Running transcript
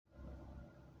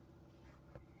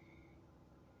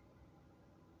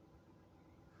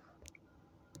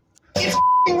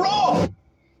wrong.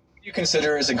 You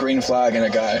consider as a green flag in a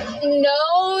guy?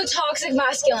 No toxic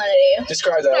masculinity.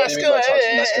 Describe that. What do you mean by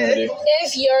toxic masculinity?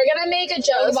 If you're gonna make a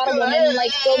joke about a woman,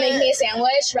 like, go make me a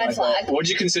sandwich, red flag. Would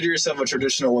you consider yourself a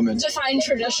traditional woman? Define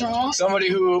traditional.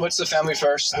 Somebody who puts the family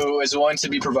first, who is willing to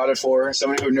be provided for,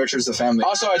 somebody who nurtures the family.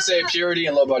 Also, I'd say purity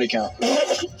and low body count. No,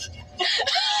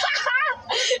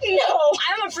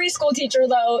 I'm a preschool teacher,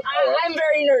 though. I'm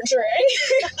very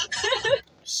nurturing.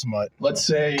 Smut. Let's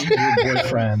say your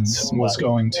boyfriend was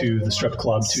going to the strip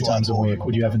club 2 times a week.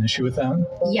 Would you have an issue with that?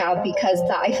 Yeah, because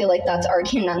I feel like that's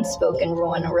already an unspoken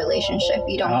rule in a relationship.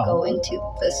 You don't go into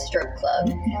the strip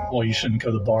club. Well, you shouldn't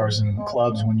go to bars and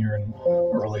clubs when you're in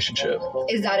a relationship.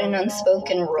 Is that an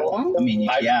unspoken rule? I mean,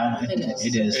 yeah,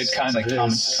 it is. It kind it's of like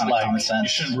is. common sense. You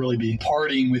shouldn't really be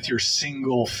partying with your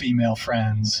single female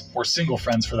friends, or single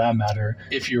friends for that matter,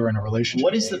 if you're in a relationship.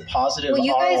 What is the positive Well,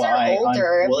 you guys ROI are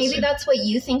older. on, Maybe that's what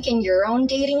you think in your own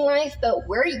dating life, but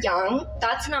we're young.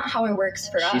 That's not how it works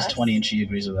for us. She's 20 and she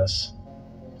agrees with us.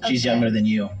 She's Okay. younger than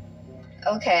you.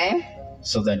 Okay.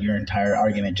 So then your entire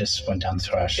argument just went down the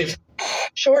trash.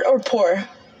 Short or poor?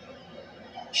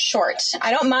 Short. I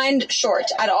don't mind short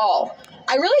at all.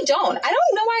 I really don't. I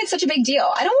don't know why it's such a big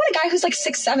deal. I don't want a guy who's like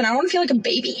 6'7". I don't want to feel like a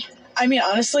baby. I mean,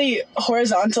 honestly,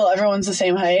 horizontal, everyone's the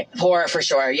same height. Poor, for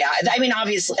sure, yeah. I mean,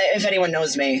 obviously, if anyone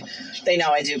knows me, they know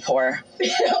I do poor.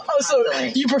 Oh, so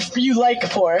you like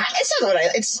poor? It's not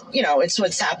what it's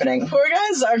what's happening. Poor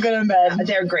guys are good in bed.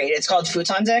 They're great. It's called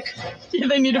futon dick. Yeah,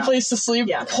 they need a place to sleep.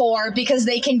 Yeah. Poor because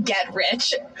they can get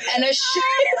rich, and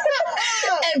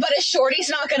but a shorty's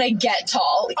not gonna get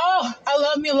tall. Oh, I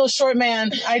love me a little short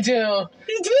man. I do.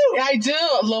 You do? I do.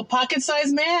 A little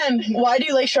pocket-sized man. Why do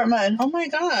you like short men? Oh my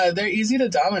God, they're easy to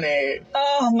dominate.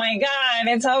 Oh my God,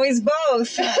 it's always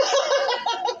both.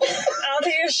 I'll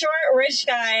take a short, rich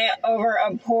guy over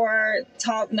a poor,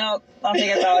 tall. No, I'll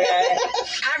take a tall guy.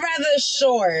 I'd rather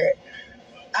short.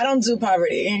 I don't do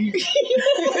poverty.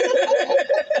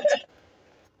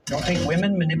 Don't think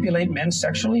women manipulate men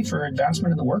sexually for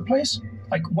advancement in the workplace?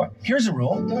 Like what? Here's a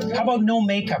rule. How about no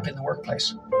makeup in the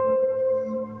workplace?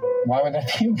 Why would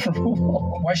that be a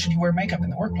rule? Why should you wear makeup in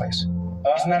the workplace?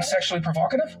 Isn't that sexually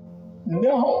provocative?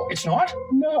 No. It's not?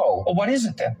 No. Well, what is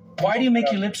it then? Why do you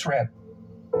make your lips red?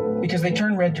 Because they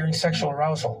turn red during sexual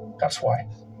arousal. That's why.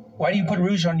 Why do you put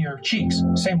rouge on your cheeks?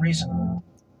 Same reason.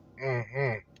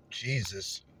 Mm-hmm.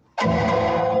 Jesus.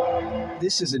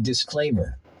 This is a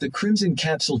disclaimer. The Crimson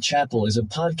Capsule Chapel is a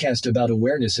podcast about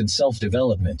awareness and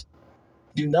self-development.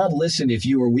 Do not listen if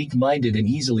you are weak-minded and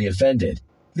easily offended.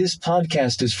 This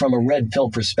podcast is from a red pill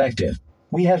perspective.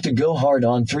 We have to go hard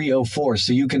on 304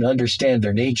 so you can understand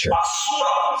their nature.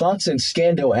 Thoughts and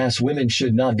scando-ass women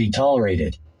should not be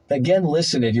tolerated. Again,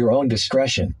 listen at your own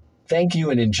discretion. Thank you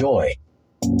and enjoy.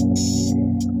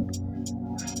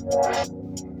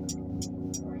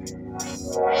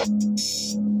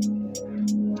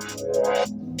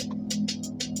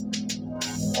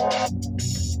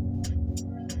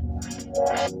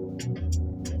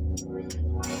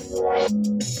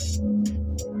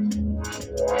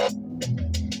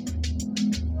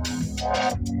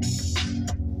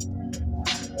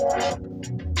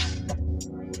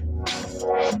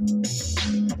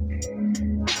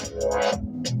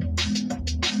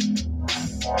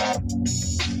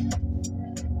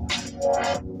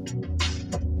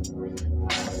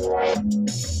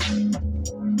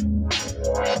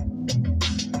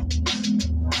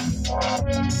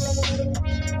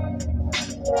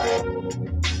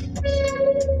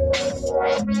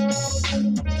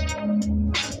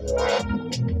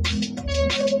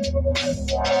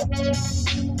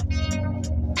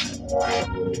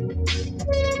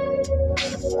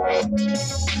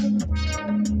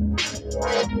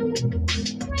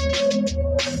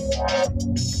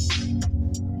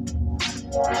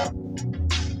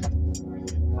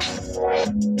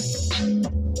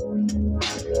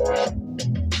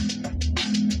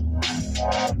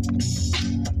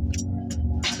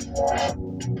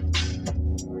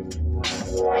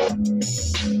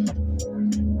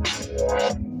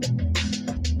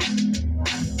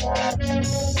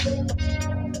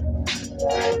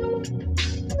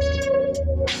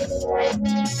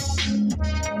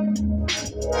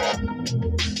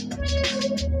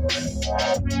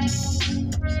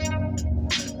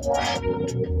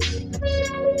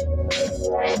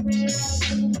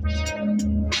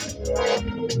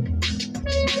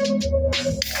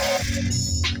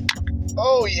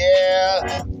 Oh,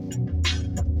 yeah.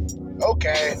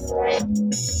 Okay.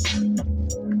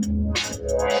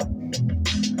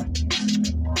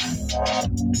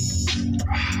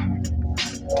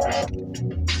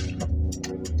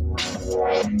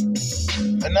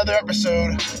 Another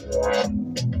episode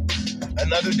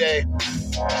Another day.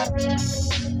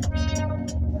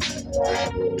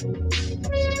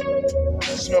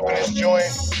 Smoking this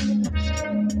joint.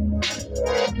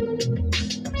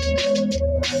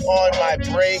 On my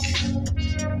break.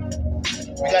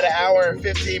 We got an hour and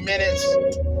 15 minutes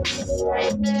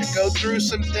to go through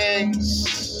some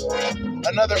things.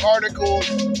 Another article.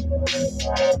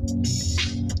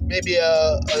 Maybe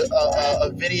a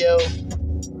video.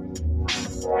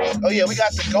 Oh yeah, we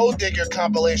got the Gold Digger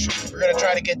compilation. We're gonna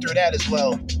try to get through that as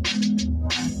well.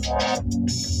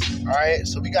 All right,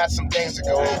 so we got some things to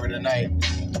go over tonight.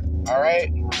 All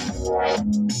right.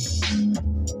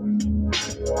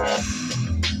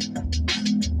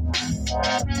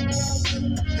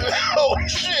 Oh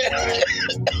shit!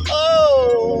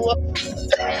 Oh!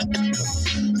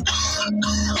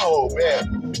 Oh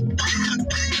man!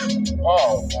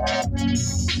 Oh!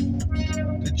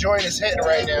 The joint is hitting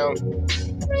right now.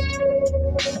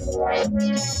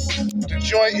 The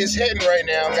joint is hitting right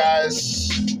now, guys.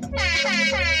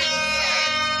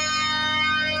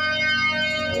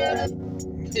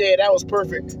 Yeah, that was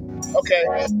perfect. Okay,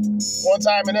 one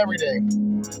time and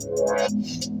everything.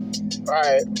 All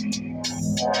right.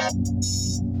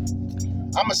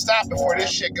 I'm gonna stop before this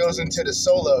shit goes into the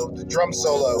solo, the drum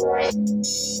solo.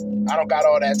 I don't got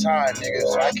all that time, nigga,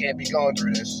 so I can't be going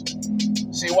through this.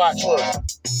 See, watch, look.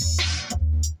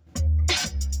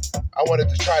 I wanted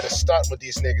to try to stunt with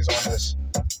these niggas on this.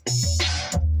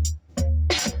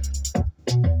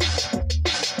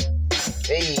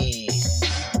 Hey.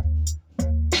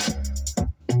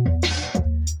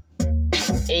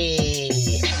 Hey.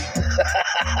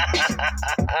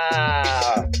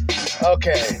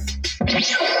 Okay.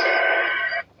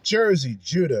 Jersey,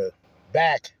 Judah,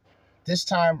 back. This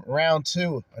time, round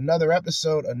 2. Another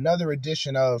episode, another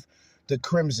edition of the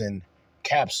Crimson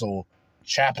Capsule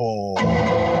Chapel.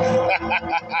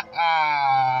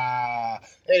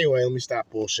 Anyway, let me stop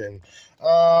bullshitting.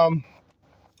 Hour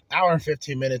and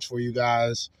 15 minutes for you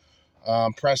guys.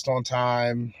 Pressed on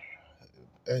time.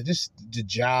 Just the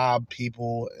job,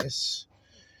 people. It's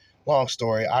long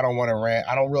story. I don't want to rant.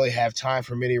 I don't really have time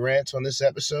for many rants on this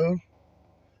episode.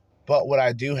 But what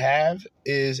I do have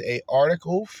is an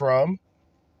article from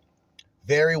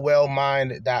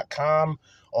verywellmind.com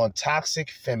on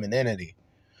toxic femininity.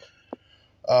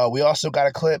 We also got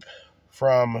a clip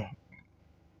from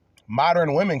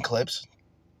Modern Women Clips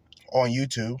on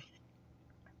YouTube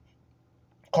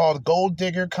called Gold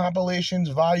Digger Compilations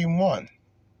Volume 1.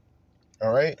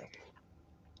 All right?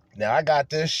 Now, I got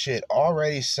this shit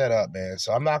already set up, man,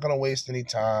 so I'm not going to waste any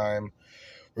time.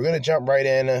 We're going to jump right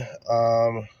in.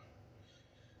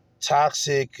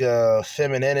 Toxic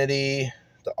femininity,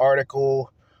 the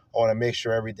article. I want to make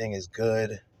sure everything is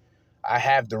good. I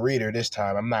have the reader this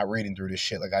time. I'm not reading through this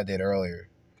shit like I did earlier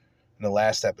in the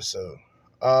last episode.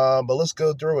 But let's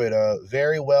go through it.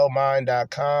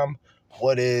 Verywellmind.com.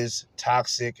 What is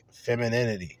toxic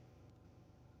femininity?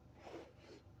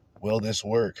 Will this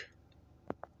work?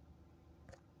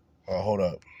 Oh, hold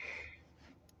up.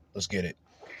 Let's get it.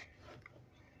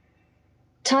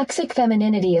 Toxic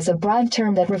femininity is a broad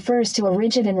term that refers to a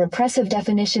rigid and repressive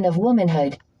definition of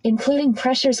womanhood, including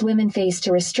pressures women face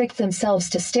to restrict themselves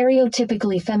to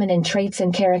stereotypically feminine traits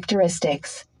and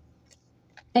characteristics.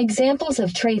 Examples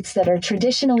of traits that are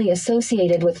traditionally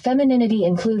associated with femininity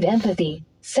include empathy,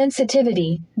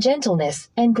 sensitivity, gentleness,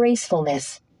 and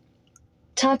gracefulness.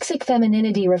 Toxic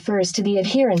femininity refers to the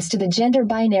adherence to the gender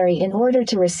binary in order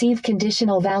to receive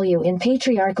conditional value in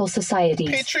patriarchal societies.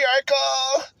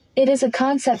 Patriarchal! It is a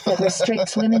concept that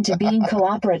restricts women to being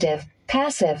cooperative,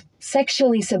 passive,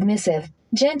 sexually submissive,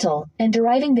 gentle, and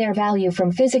deriving their value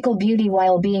from physical beauty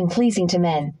while being pleasing to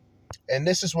men. And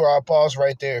this is where I'll pause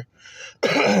right there.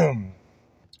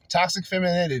 Toxic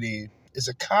femininity is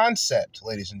a concept,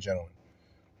 ladies and gentlemen,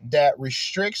 that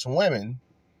restricts women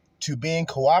to being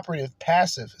cooperative,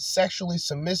 passive, sexually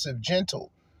submissive,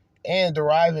 gentle, and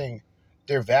deriving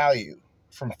their value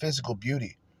from physical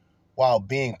beauty while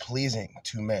being pleasing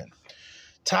to men.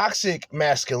 Toxic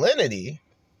masculinity,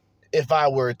 if I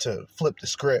were to flip the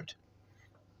script,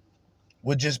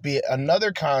 would just be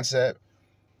another concept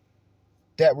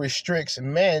that restricts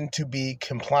men to be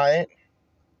compliant,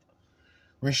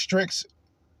 restricts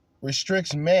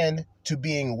men to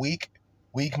being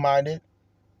weak-minded,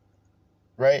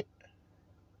 right?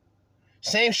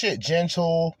 Same shit,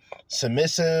 gentle,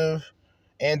 submissive,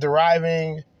 and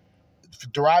deriving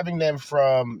them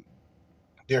from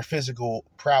their physical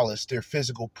prowess, their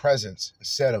physical presence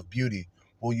instead of beauty.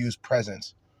 We'll use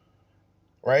presence,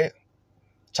 right?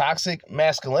 Toxic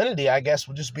masculinity, I guess,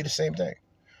 will just be the same thing.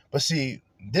 But see,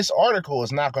 this article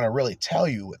is not going to really tell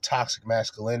you what toxic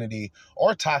masculinity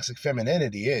or toxic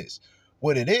femininity is.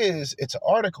 What it is, it's an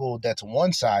article that's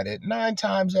one-sided, 9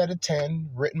 times out of 10,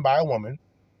 written by a woman.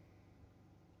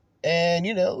 And,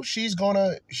 she's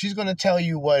gonna tell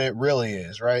you what it really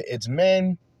is, right? It's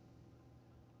men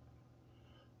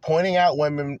pointing out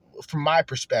women from my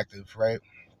perspective, right?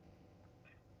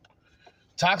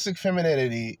 Toxic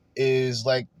femininity is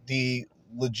like the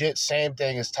legit same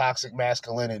thing as toxic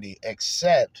masculinity,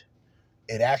 except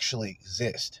it actually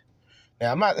exists.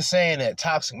 Now, I'm not saying that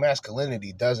toxic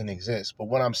masculinity doesn't exist, but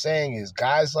what I'm saying is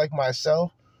guys like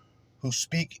myself who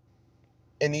speak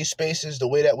in these spaces the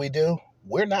way that we do,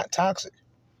 we're not toxic.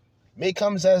 It may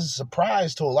come as a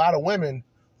surprise to a lot of women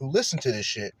who listen to this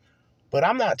shit, but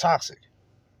I'm not toxic.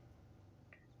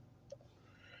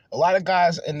 A lot of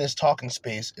guys in this talking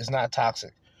space is not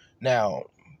toxic. Now,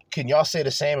 can y'all say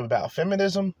the same about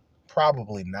feminism?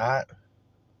 Probably not.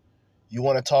 You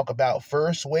want to talk about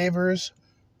first wavers?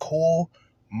 Cool.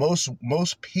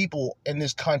 Most people in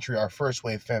this country are first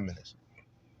wave feminists.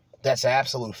 That's an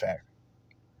absolute fact.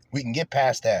 We can get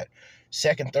past that.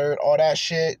 Second, third, all that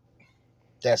shit,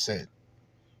 that's it.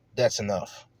 That's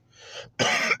enough.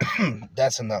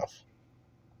 That's enough.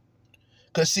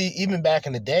 Because, see, even back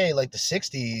in the day, like the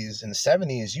 60s and the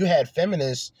 70s, you had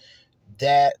feminists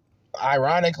that,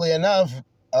 ironically enough,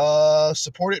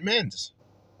 supported men's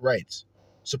rights,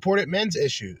 supported men's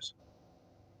issues.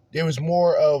 There was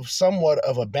more of somewhat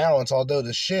of a balance, although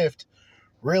the shift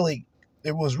really,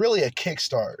 it was really a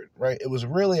kickstart, right? It was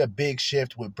really a big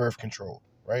shift with birth control,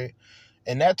 right?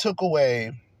 And that took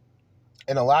away,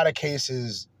 in a lot of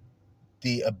cases,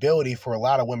 the ability for a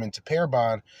lot of women to pair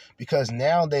bond, because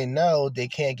now they know they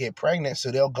can't get pregnant,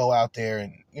 so they'll go out there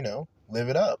and, live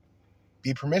it up,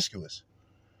 be promiscuous.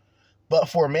 But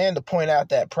for a man to point out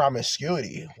that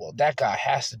promiscuity, well, that guy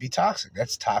has to be toxic.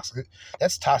 That's toxic.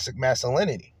 That's toxic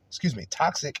masculinity.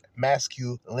 Toxic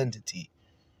masculinity.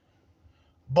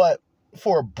 But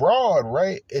for a broad,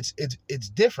 right, it's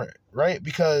different, right?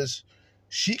 Because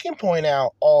she can point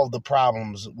out all the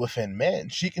problems within men.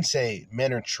 She can say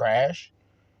men are trash.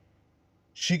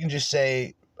 She can just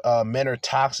say men are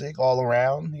toxic all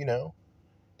around,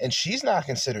 and she's not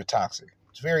considered toxic.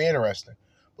 It's very interesting.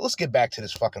 But let's get back to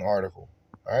this fucking article,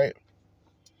 all right?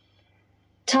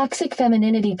 Toxic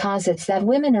femininity posits that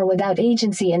women are without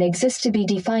agency and exist to be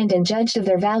defined and judged of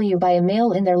their value by a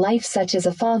male in their life, such as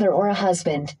a father or a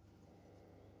husband.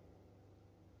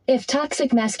 If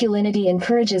toxic masculinity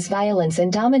encourages violence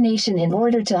and domination in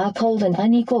order to uphold an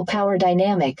unequal power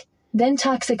dynamic, then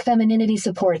toxic femininity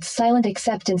supports silent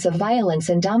acceptance of violence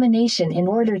and domination in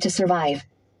order to survive.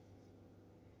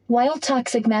 While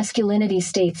toxic masculinity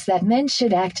states that men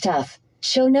should act tough,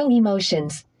 show no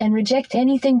emotions, and reject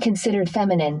anything considered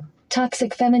feminine,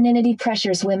 toxic femininity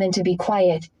pressures women to be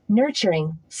quiet,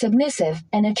 nurturing, submissive,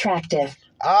 and attractive.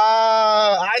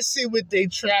 I see what they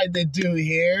tried to do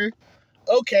here.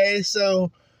 Okay,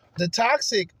 so the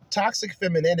toxic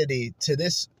femininity to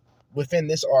this, within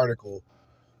this article,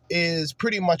 is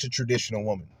pretty much a traditional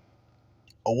woman.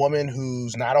 A woman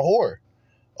who's not a whore.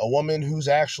 A woman who's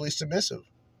actually submissive.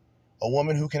 A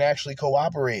woman who can actually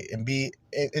cooperate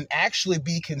and actually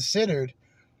be considered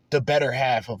the better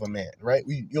half of a man, right?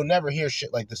 You'll never hear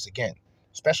shit like this again,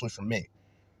 especially from me.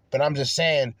 But I'm just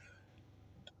saying,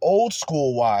 old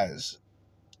school wise,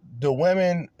 the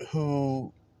women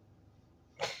who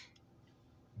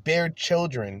bared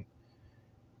children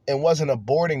and wasn't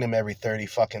aborting them every 30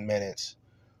 fucking minutes,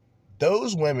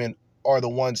 those women are the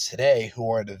ones today who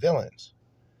are the villains,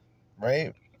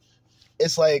 right?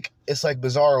 It's like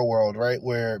Bizarro World, right?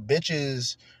 Where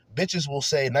bitches will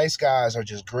say nice guys are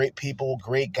just great people,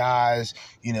 great guys.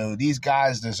 These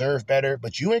guys deserve better,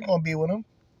 but you ain't gonna be with them.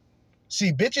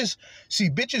 See, bitches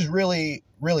really,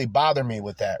 really bother me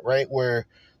with that, right? Where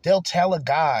they'll tell a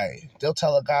guy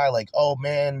like, oh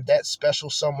man, that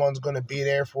special someone's gonna be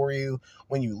there for you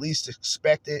when you least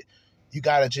expect it. You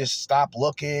gotta just stop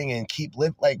looking and keep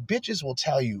living. Like, bitches will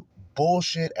tell you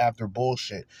bullshit after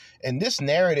bullshit. And this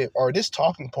narrative, or this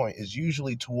talking point, is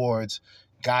usually towards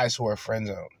guys who are friend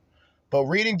zoned. But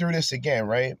reading through this again,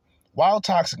 right? While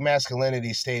toxic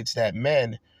masculinity states that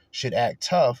men should act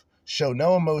tough, show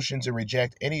no emotions, and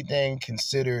reject anything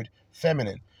considered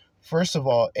feminine. First of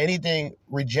all,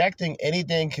 rejecting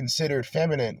anything considered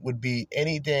feminine would be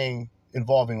anything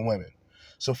involving women.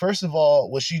 So first of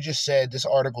all, what she just said, this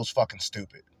article's fucking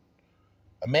stupid.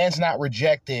 A man's not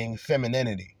rejecting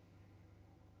femininity.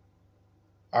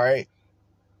 All right?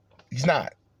 He's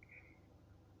not.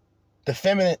 The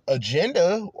feminine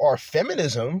agenda or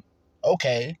feminism,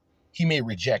 okay, he may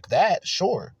reject that,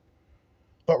 sure.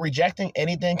 But rejecting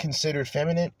anything considered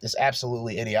feminine is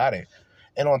absolutely idiotic.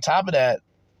 And on top of that,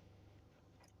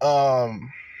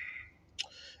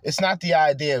 It's not the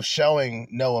idea of showing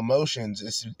no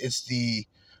emotions. It's the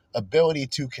ability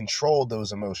to control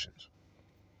those emotions.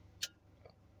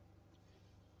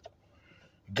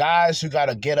 Guys who got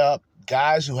to get up,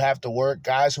 guys who have to work,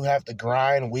 guys who have to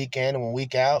grind week in and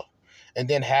week out, and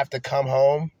then have to come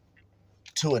home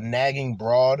to a nagging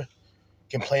broad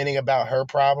complaining about her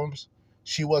problems.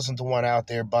 She wasn't the one out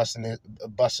there busting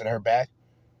her back.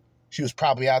 She was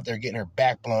probably out there getting her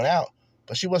back blown out,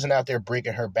 but she wasn't out there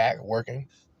breaking her back working.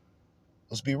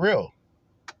 Let's be real.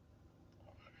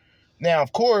 Now,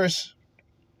 of course,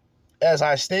 as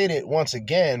I stated once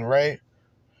again, right,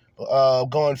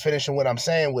 finishing what I'm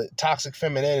saying with toxic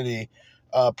femininity,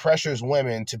 pressures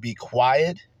women to be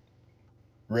quiet,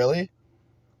 really,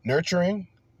 nurturing.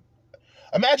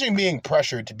 Imagine being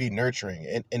pressured to be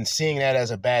nurturing and seeing that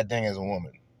as a bad thing as a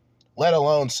woman, let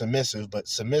alone submissive, but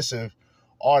submissive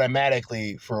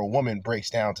automatically for a woman breaks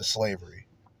down to slavery.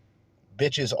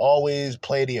 Bitches always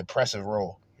play the oppressive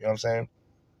role. You know what I'm saying?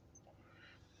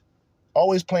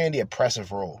 Always playing the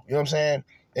oppressive role. You know what I'm saying?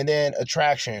 And then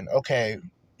attraction. Okay,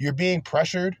 you're being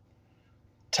pressured.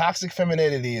 Toxic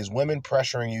femininity is women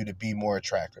pressuring you to be more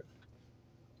attractive.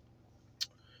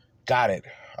 Got it.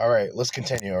 All right, let's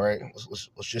continue. All right,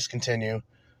 let's just continue.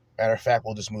 Matter of fact,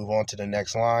 we'll just move on to the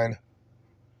next line.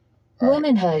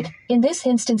 Womanhood, in this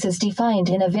instance, is defined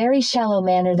in a very shallow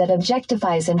manner that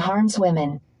objectifies and harms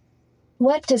women.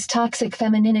 What does toxic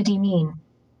femininity mean?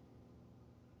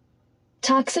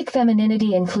 Toxic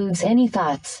femininity includes any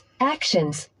thoughts,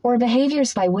 actions, or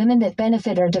behaviors by women that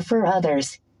benefit or defer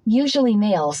others, usually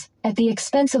males, at the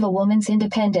expense of a woman's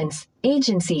independence,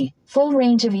 agency, full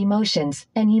range of emotions,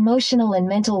 and emotional and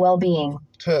mental well-being.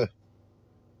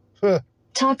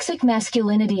 Toxic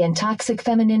masculinity and toxic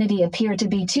femininity appear to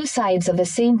be two sides of the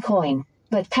same coin,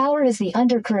 but power is the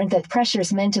undercurrent that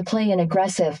pressures men to play an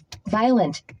aggressive,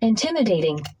 violent,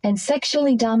 intimidating, and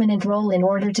sexually dominant role in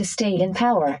order to stay in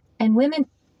power, and women...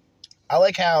 I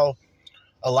like how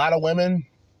a lot of women,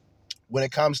 when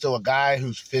it comes to a guy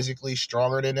who's physically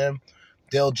stronger than them,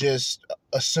 they'll just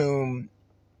assume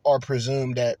or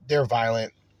presume that they're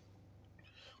violent.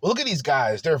 Well, look at these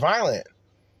guys. They're violent.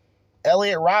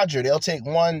 Elliot Rodger, they'll take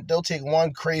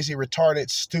one crazy, retarded,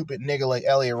 stupid nigga like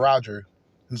Elliot Rodger,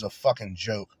 who's a fucking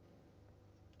joke.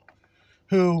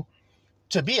 Who,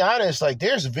 to be honest, like,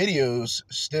 there's videos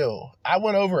still. I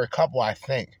went over a couple, I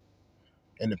think,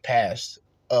 in the past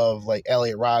of, like,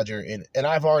 Elliot Rodger, and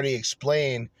I've already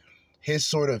explained his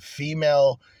sort of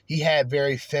he had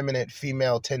very feminine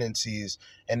female tendencies,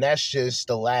 and that's just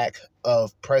the lack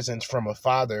of presence from a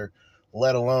father,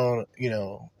 let alone,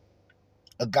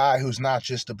 a guy who's not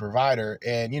just a provider.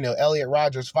 And, Elliot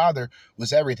Rodger's father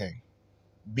was everything,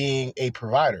 being a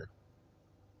provider,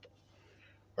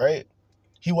 right?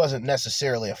 He wasn't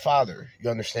necessarily a father, you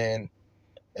understand?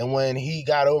 And when he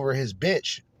got over his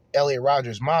bitch, Elliot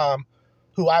Rodger's mom,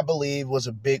 who I believe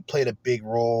played a big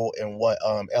role in what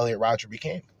Elliot Rodger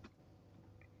became.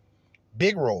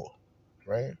 Big role,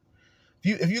 right?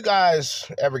 If you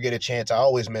guys ever get a chance, I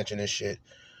always mention this shit.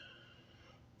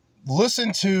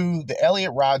 Listen to the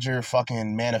Elliot Rodger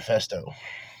fucking manifesto.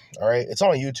 All right, it's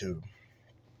on YouTube.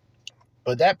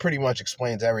 But that pretty much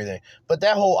explains everything. But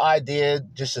that whole idea,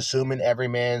 just assuming every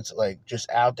man's like just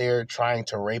out there trying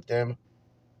to rape them,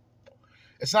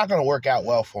 it's not going to work out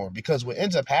well for him, because what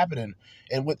ends up happening,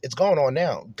 and what it's going on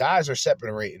now, guys are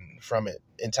separating from it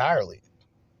entirely.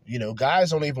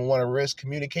 Guys don't even want to risk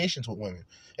communications with women.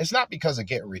 It's not because of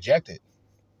getting rejected.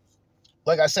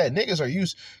 Like I said,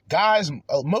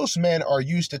 most men are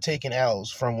used to taking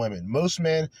L's from women. Most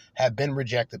men have been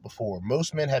rejected before.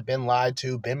 Most men have been lied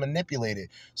to, been manipulated.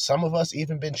 Some of us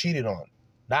even been cheated on.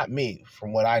 Not me,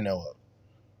 from what I know of.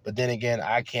 But then again,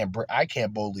 I can't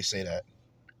boldly say that.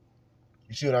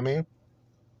 You see what I mean?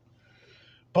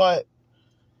 But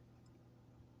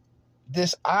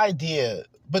this idea,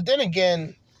 but then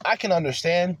again, I can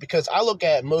understand, because I look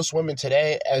at most women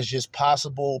today as just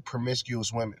possible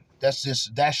promiscuous women. That's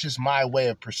just my way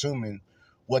of presuming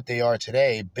what they are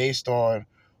today, based on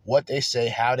what they say,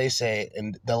 how they say it,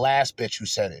 and the last bitch who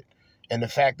said it, and the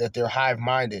fact that they're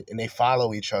hive-minded and they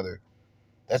follow each other.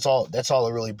 That's all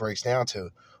it really breaks down to.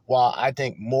 While I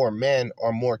think more men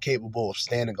are more capable of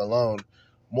standing alone,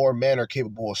 more men are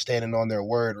capable of standing on their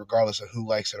word regardless of who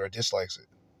likes it or dislikes it.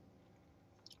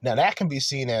 Now, that can be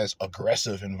seen as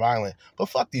aggressive and violent, but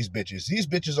fuck these bitches. These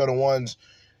bitches are the ones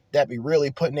that be really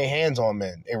putting their hands on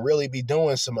men and really be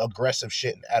doing some aggressive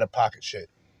shit and out-of-pocket shit.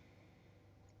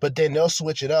 But then they'll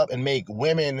switch it up and make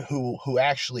women who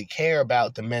actually care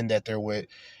about the men that they're with,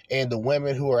 and the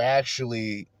women who are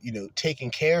actually,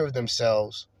 taking care of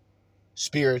themselves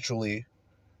spiritually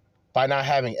by not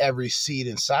having every seed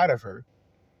inside of her,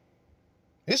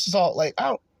 This is all like,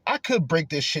 I could break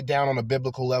this shit down on a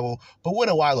biblical level, but what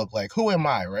do I look like? Who am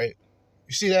I, right?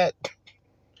 You see that?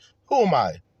 Who am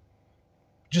I?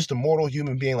 Just a mortal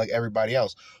human being like everybody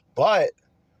else. But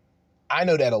I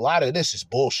know that a lot of this is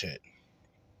bullshit.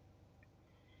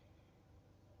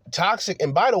 Toxic,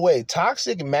 and by the way,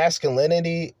 toxic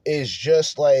masculinity is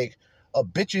just like a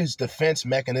bitch's defense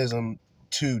mechanism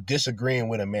to disagreeing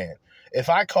with a man. If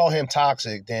I call him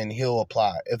toxic, then he'll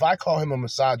apply. If I call him a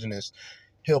misogynist,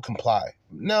 he'll comply.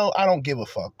 No, I don't give a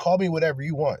fuck. Call me whatever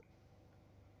you want.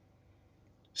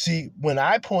 See, when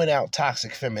I point out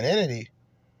toxic femininity,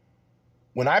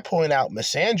 when I point out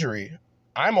misandry,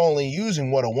 I'm only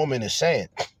using what a woman is saying.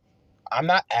 I'm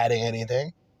not adding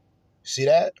anything. See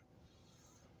that?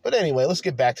 But anyway, let's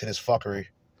get back to this fuckery.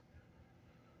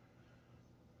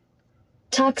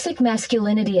 Toxic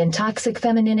masculinity and toxic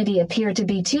femininity appear to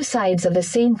be two sides of the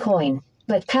same coin,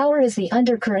 but power is the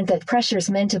undercurrent that pressures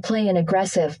men to play an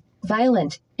aggressive,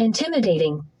 violent,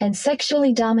 intimidating, and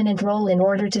sexually dominant role in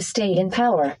order to stay in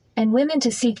power, and women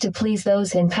to seek to please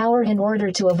those in power in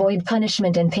order to avoid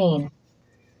punishment and pain.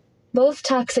 Both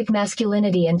toxic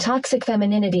masculinity and toxic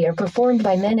femininity are performed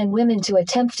by men and women to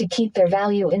attempt to keep their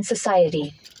value in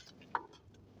society.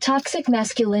 Toxic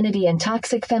masculinity and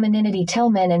toxic femininity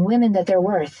tell men and women that their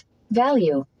worth,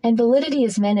 value, and validity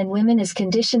as men and women is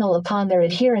conditional upon their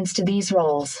adherence to these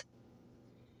roles.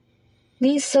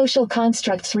 These social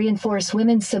constructs reinforce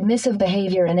women's submissive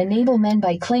behavior and enable men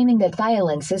by claiming that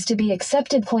violence is to be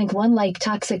accepted. 1. Like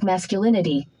toxic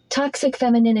masculinity, toxic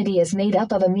femininity is made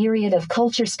up of a myriad of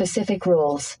culture-specific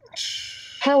rules.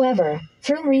 However,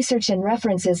 through research and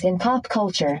references in pop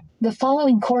culture, the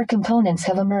following core components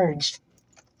have emerged.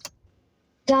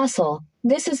 Docile.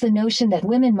 This is the notion that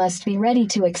women must be ready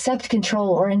to accept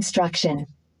control or instruction.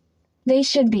 They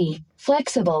should be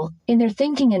flexible in their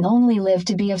thinking and only live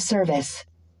to be of service.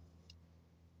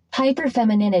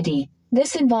 Hyperfemininity.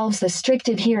 This involves the strict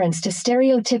adherence to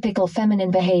stereotypical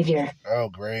feminine behavior. Oh,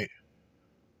 great.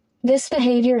 This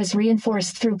behavior is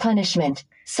reinforced through punishment,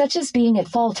 such as being at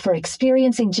fault for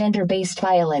experiencing gender-based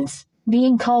violence,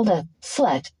 being called a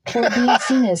slut, or being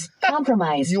seen as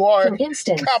compromised. You are For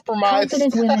instance, compromised.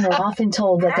 confident women are often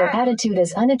told that their attitude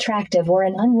is unattractive or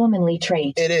an unwomanly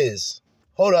trait. It is.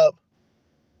 Hold up.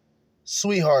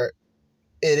 Sweetheart,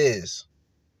 it is.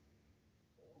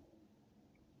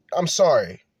 I'm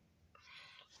sorry.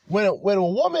 When a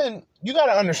woman, you got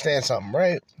to understand something,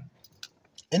 right?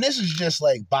 And this is just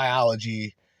like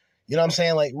biology, you know what I'm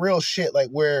saying? Like real shit, like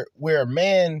where a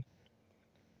man,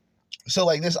 so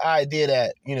like this idea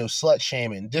that, you know, slut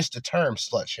shaming, just the term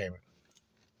slut shaming.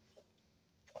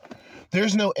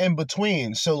 There's no in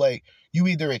between. So like you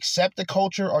either accept the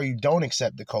culture or you don't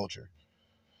accept the culture.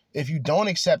 If you don't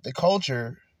accept the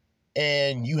culture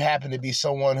and you happen to be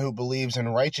someone who believes in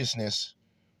righteousness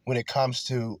when it comes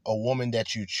to a woman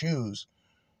that you choose,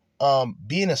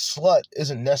 being a slut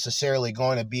isn't necessarily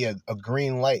going to be a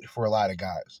green light for a lot of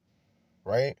guys,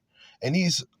 right? And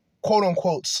these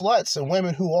quote-unquote sluts and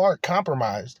women who are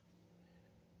compromised,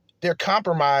 they're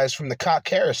compromised from the cock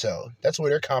carousel. That's where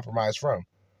they're compromised from.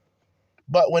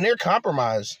 But when they're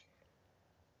compromised,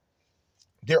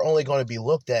 they're only going to be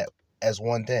looked at as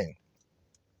one thing.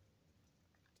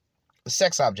 A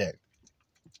sex object.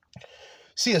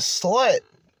 See, a slut,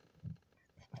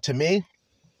 to me,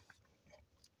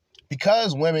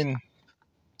 because women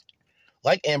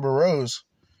like Amber Rose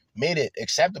made it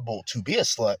acceptable to be a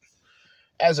slut,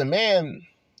 as a man,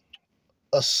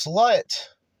 a slut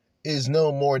is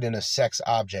no more than a sex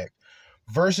object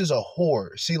versus a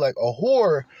whore. See, like a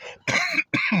whore,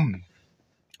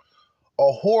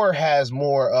 a whore has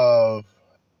more of,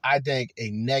 I think,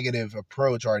 a negative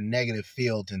approach or a negative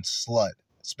feel than slut,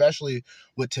 especially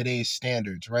with today's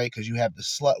standards, right? Because you have the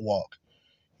slut walk.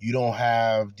 You don't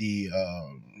have the,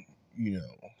 you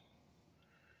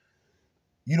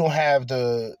don't have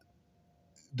the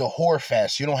whore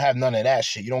fest. You don't have none of that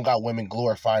shit. You don't got women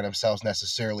glorifying themselves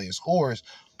necessarily as whores,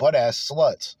 but as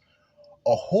sluts.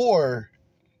 A whore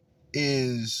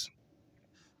is,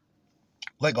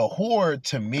 like a whore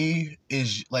to me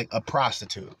is like a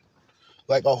prostitute.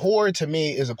 Like a whore to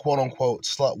me is a quote unquote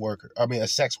slut worker. I mean, a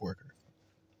sex worker,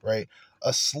 right?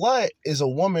 A slut is a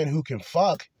woman who can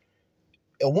fuck.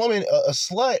 A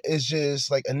slut is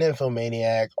just like a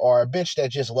nymphomaniac or a bitch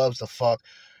that just loves to fuck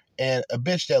and a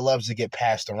bitch that loves to get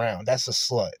passed around. That's a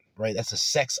slut, right? That's a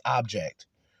sex object.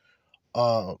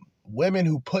 Women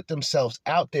who put themselves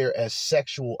out there as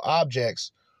sexual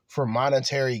objects for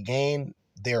monetary gain,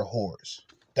 they're whores.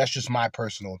 That's just my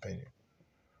personal opinion,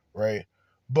 right?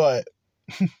 But,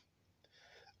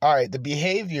 all right, the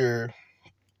behavior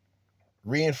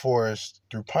reinforced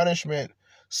through punishment,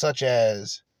 such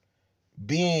as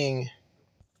being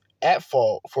at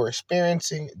fault for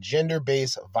experiencing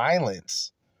gender-based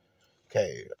violence.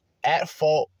 Okay, at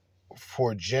fault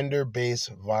for gender-based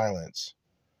violence.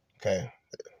 Okay,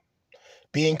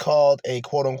 being called a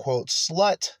quote-unquote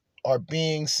slut or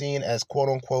being seen as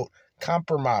quote-unquote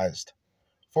compromised.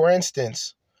 For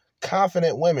instance,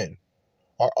 confident women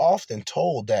are often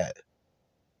told that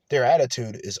their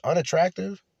attitude is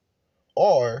unattractive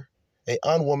or a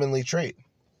unwomanly trait.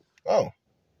 Oh,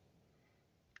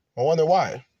 I wonder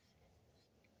why.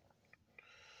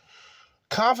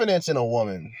 Confidence in a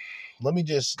woman. Let me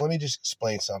just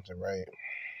explain something, right?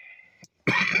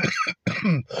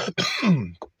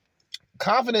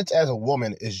 Confidence as a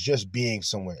woman is just being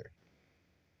somewhere.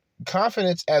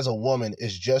 Confidence as a woman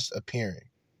is just appearing.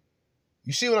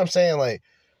 You see what I'm saying? Like,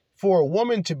 for a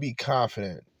woman to be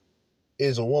confident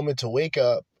is a woman to wake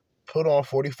up, put on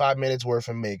 45 minutes worth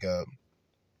of makeup,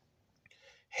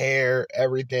 hair,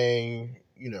 everything,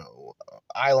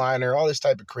 eyeliner, all this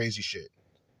type of crazy shit,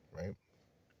 right?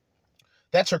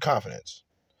 That's her confidence.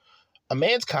 A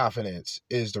man's confidence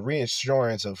is the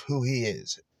reassurance of who he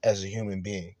is as a human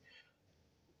being.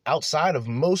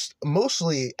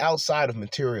 Mostly outside of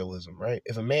materialism, right?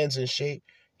 If a man's in shape,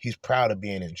 he's proud of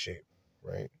being in shape,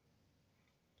 right?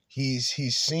 He's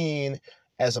seen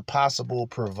as a possible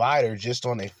provider just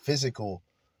on a physical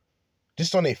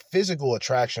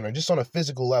attraction or just on a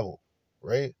physical level,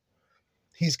 right?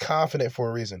 He's confident for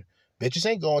a reason. Bitches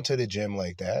ain't going to the gym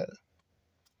like that.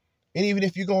 And even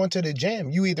if you go into the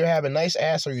gym, you either have a nice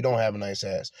ass or you don't have a nice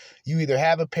ass. You either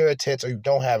have a pair of tits or you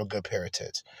don't have a good pair of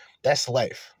tits. That's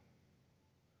life.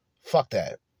 Fuck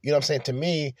that. You know what I'm saying? To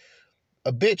me,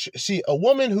 a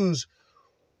woman who's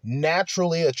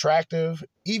naturally attractive,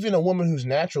 even a woman who's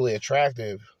naturally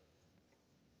attractive,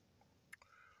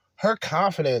 her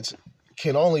confidence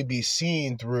can only be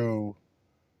seen through,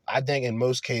 I think in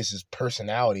most cases,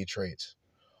 personality traits.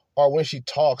 Or when she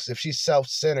talks, if she's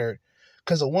self-centered,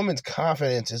 because a woman's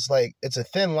confidence is like, it's a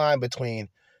thin line between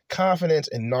confidence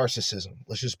and narcissism.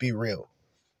 Let's just be real.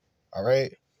 All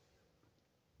right?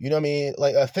 You know what I mean?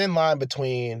 Like a thin line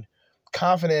between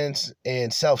confidence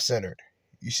and self-centered.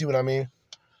 You see what I mean?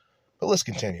 But let's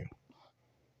continue.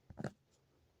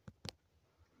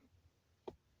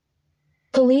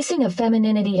 Policing of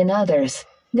femininity in others.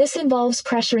 This involves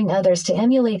pressuring others to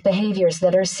emulate behaviors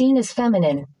that are seen as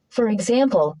feminine. For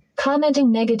example,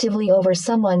 commenting negatively over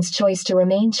someone's choice to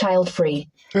remain child-free.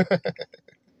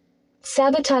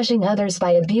 Sabotaging others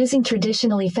by abusing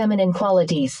traditionally feminine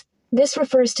qualities. This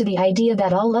refers to the idea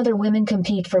that all other women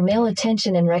compete for male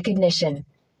attention and recognition.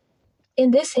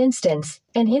 In this instance,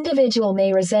 an individual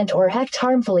may resent or act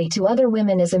harmfully to other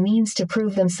women as a means to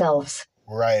prove themselves.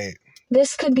 Right.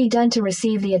 This could be done to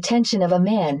receive the attention of a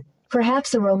man,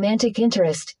 perhaps a romantic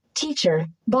interest, teacher,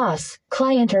 boss,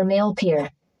 client, or male peer.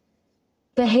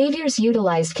 Behaviors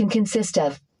utilized can consist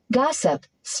of gossip,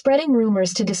 spreading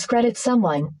rumors to discredit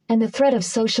someone, and the threat of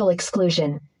social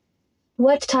exclusion.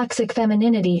 What toxic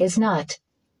femininity is not.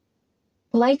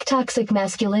 Like toxic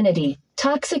masculinity,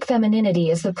 toxic femininity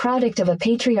is the product of a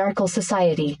patriarchal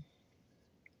society.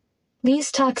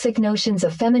 These toxic notions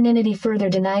of femininity further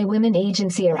deny women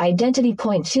agency or identity.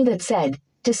 Point 2. That said,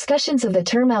 discussions of the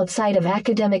term outside of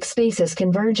academic spaces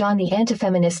converge on the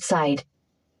anti-feminist side.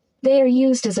 They are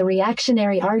used as a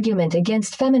reactionary argument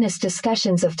against feminist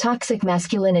discussions of toxic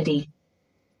masculinity.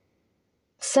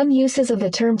 Some uses of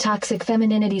the term toxic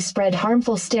femininity spread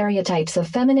harmful stereotypes of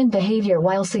feminine behavior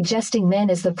while suggesting men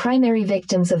as the primary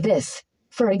victims of this.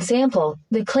 For example,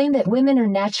 the claim that women are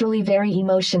naturally very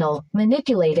emotional,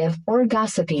 manipulative, or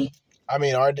gossipy. I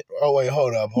mean,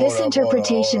 hold up. This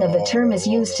interpretation of the term is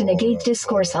used to negate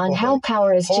discourse on how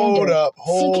power is gendered,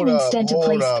 seeking instead to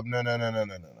place. Hold up.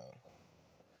 No.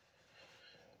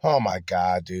 Oh my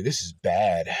God, dude, this is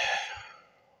bad.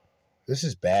 This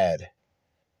is bad.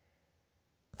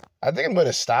 I think I'm going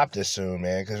to stop this soon,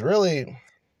 man, because really,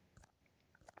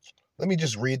 let me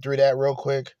just read through that real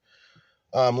quick.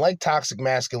 Like toxic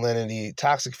masculinity,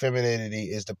 toxic femininity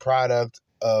is the product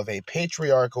of a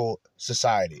patriarchal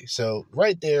society. So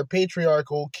right there,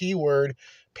 patriarchal, keyword,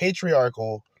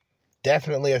 patriarchal,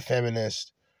 definitely a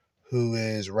feminist who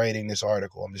is writing this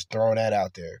article. I'm just throwing that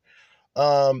out there.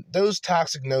 Those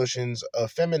toxic notions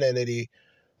of femininity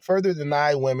further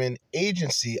deny women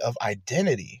agency of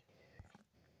identity.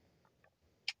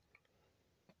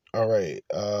 All right.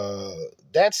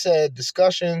 That said,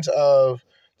 discussions of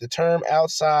the term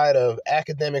outside of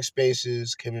academic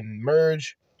spaces can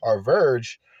merge or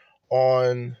verge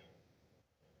on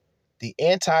the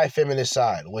anti-feminist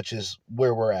side, which is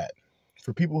where we're at.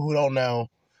 For people who don't know,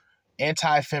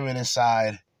 anti-feminist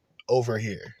side over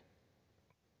here.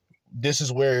 this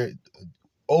is where,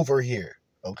 over here,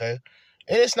 okay?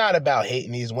 And it's not about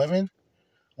hating these women.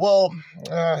 Well,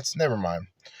 it's never mind.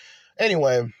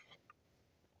 Anyway,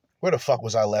 where the fuck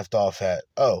was I left off at?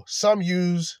 Oh, some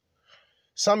uses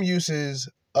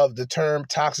of the term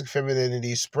toxic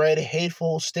femininity spread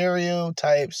hateful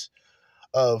stereotypes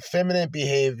of feminine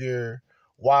behavior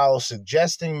while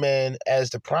suggesting men as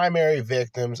the primary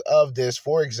victims of this.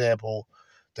 For example,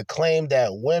 the claim that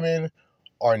women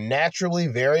are naturally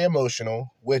very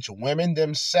emotional, which women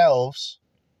themselves,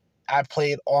 I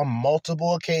played on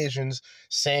multiple occasions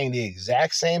saying the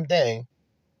exact same thing,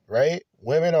 right?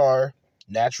 Women are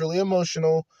naturally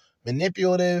emotional,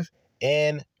 manipulative,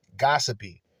 and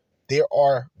gossipy. There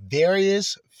are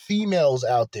various females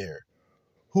out there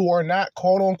who are not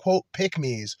quote unquote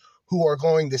pick-me's who are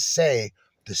going to say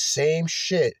the same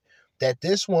shit that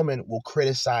this woman will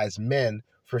criticize men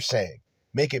for saying.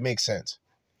 Make it make sense.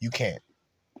 You can't.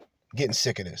 I'm getting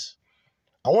sick of this.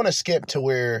 I want to skip to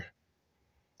where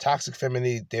toxic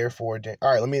femininity, therefore...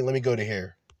 All right, let me go to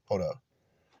here. Hold up.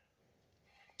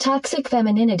 Toxic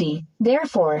femininity,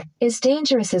 therefore, is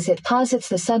dangerous as it posits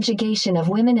the subjugation of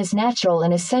women as natural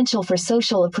and essential for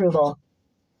social approval.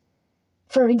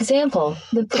 For example,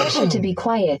 the pressure to be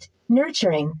quiet,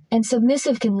 nurturing, and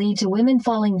submissive can lead to women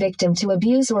falling victim to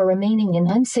abuse or remaining in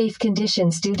unsafe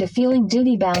conditions due to feeling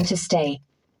duty-bound to stay.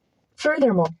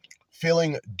 Furthermore,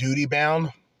 feeling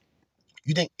duty-bound?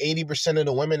 You think 80% of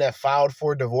the women that filed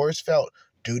for divorce felt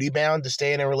duty-bound to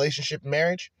stay in a relationship and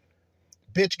marriage?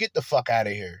 Bitch, get the fuck out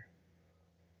of here.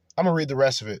 I'm going to read the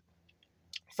rest of it.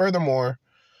 Furthermore,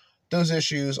 those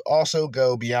issues also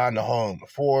go beyond the home.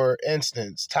 For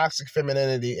instance, toxic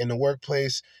femininity in the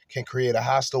workplace can create a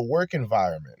hostile work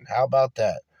environment. How about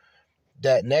that?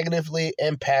 That negatively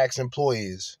impacts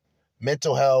employees'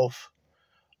 mental health.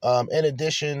 In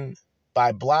addition,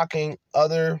 by blocking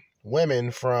other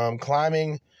women from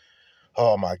climbing...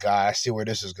 Oh my God, I see where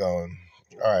this is going.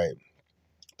 All right.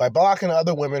 By blocking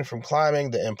other women from climbing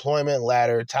the employment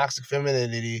ladder, toxic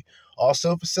femininity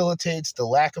also facilitates the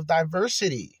lack of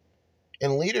diversity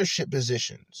in leadership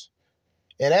positions.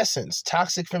 In essence,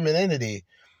 toxic femininity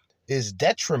is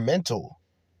detrimental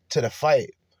to the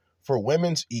fight for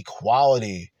women's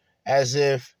equality, as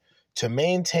if to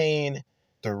maintain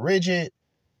the rigid,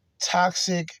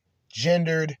 toxic,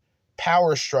 gendered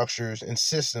power structures and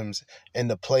systems in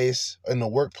the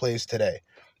workplace today.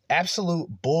 Absolute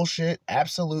bullshit,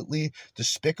 absolutely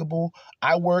despicable.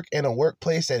 I work in a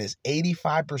workplace that is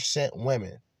 85%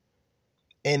 women,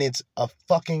 and it's a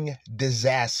fucking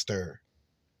disaster.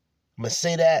 I'm gonna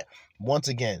say that once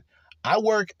again.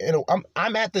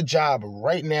 I'm at the job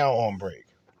right now on break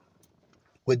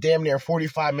with damn near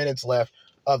 45 minutes left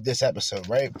of this episode,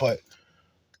 right? But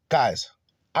guys,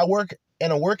 I work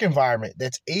in a work environment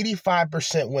that's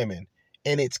 85% women,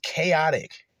 and it's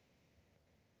chaotic.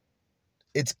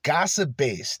 It's gossip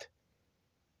based.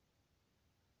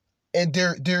 And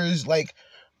there's like,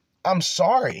 I'm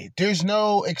sorry, there's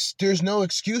no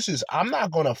excuses. I'm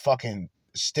not gonna fucking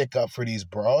stick up for these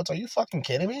broads. Are you fucking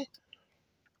kidding me?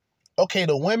 Okay,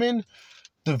 the women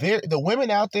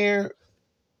out there,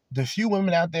 the few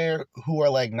women out there who are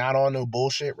like not on no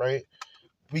bullshit, right?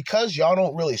 Because y'all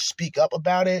don't really speak up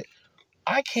about it,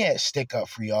 I can't stick up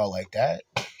for y'all like that.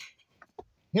 You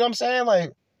know what I'm saying?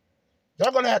 Like,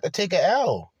 y'all gonna have to take an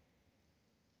L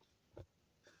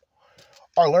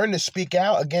or learn to speak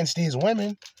out against these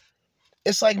women.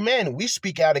 It's like, man, we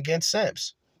speak out against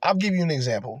simps. I'll give you an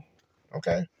example,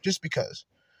 okay? Just because.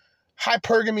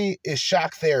 Hypergamy is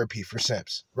shock therapy for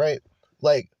simps, right?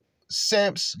 Like,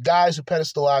 simps, guys who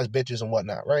pedestalize bitches and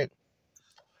whatnot, right?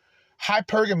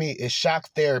 Hypergamy is shock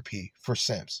therapy for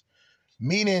simps.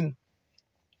 Meaning,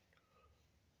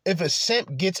 if a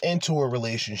simp gets into a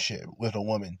relationship with a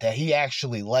woman that he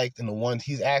actually liked and the one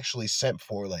he's actually simped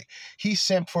for, like, he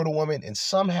simped for the woman and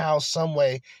somehow, some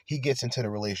way, he gets into the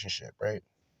relationship, right?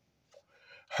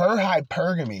 Her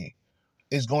hypergamy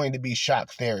is going to be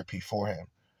shock therapy for him.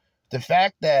 The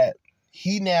fact that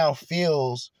he now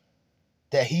feels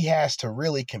that he has to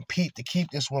really compete to keep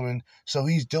this woman, so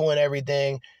he's doing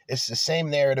everything. It's the same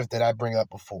narrative that I bring up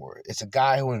before. It's a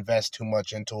guy who invests too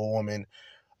much into a woman,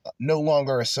 no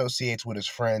longer associates with his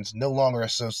friends, no longer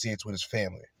associates with his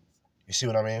family. You see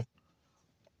what I mean?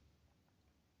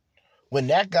 When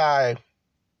that guy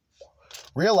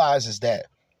realizes that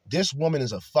this woman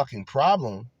is a fucking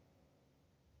problem,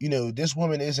 you know, this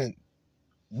woman isn't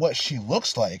what she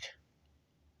looks like,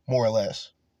 more or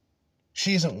less.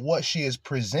 She isn't what she is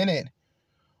presented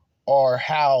or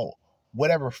how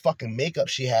whatever fucking makeup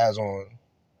she has on,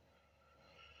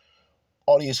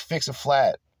 all these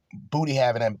fix-a-flat booty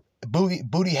having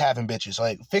booty having bitches.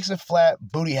 Like, fix it flat,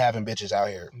 booty having bitches out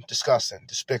here. Disgusting,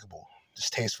 despicable,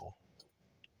 distasteful.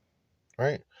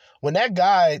 Right? When that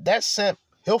guy, that simp,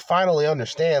 he'll finally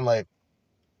understand, like,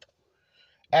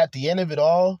 at the end of it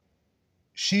all,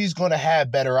 she's going to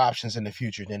have better options in the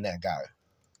future than that guy.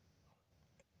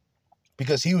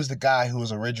 Because he was the guy who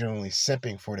was originally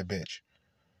simping for the bitch.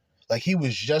 Like, he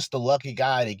was just the lucky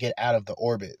guy to get out of the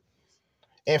orbit.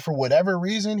 And for whatever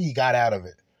reason, he got out of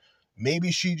it.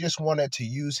 Maybe she just wanted to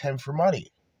use him for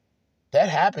money. That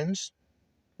happens,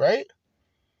 right?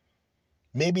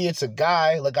 Maybe it's a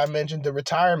guy, like I mentioned, the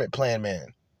retirement plan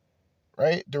man,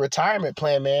 right? The retirement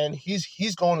plan man,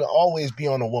 he's going to always be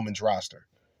on a woman's roster.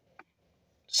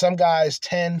 Some guys,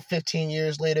 10, 15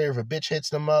 years later, if a bitch hits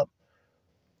them up,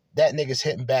 that nigga's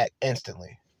hitting back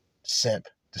instantly. Simp.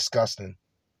 Disgusting.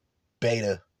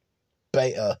 Beta.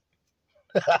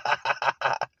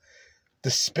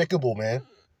 Despicable, man.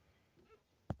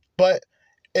 But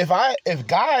if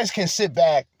guys can sit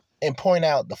back and point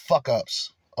out the fuck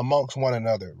ups amongst one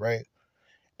another, right?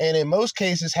 And in most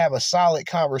cases have a solid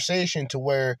conversation to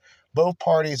where both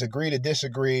parties agree to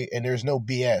disagree and there's no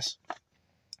BS.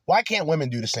 Why can't women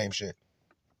do the same shit?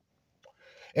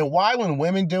 And why, when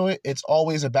women do it, it's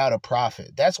always about a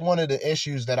profit? That's one of the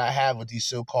issues that I have with these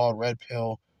so-called red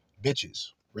pill bitches,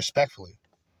 respectfully.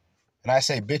 And I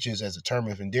say bitches as a term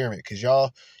of endearment because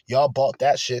y'all bought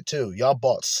that shit too. Y'all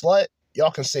bought slut. Y'all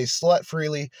can say slut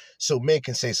freely, so men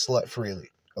can say slut freely.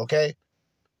 Okay?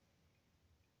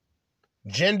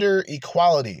 Gender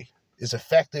equality is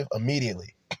effective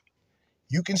immediately.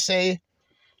 You can say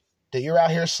that you're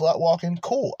out here slut walking.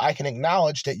 Cool. I can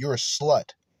acknowledge that you're a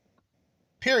slut.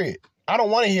 Period. I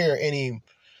don't want to hear any,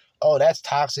 oh, that's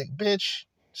toxic. Bitch,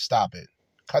 stop it.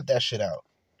 Cut that shit out.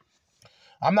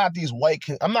 I'm not these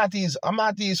fucking,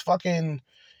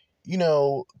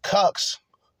 cucks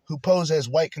who pose as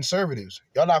white conservatives.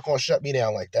 Y'all not going to shut me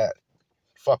down like that.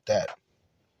 Fuck that.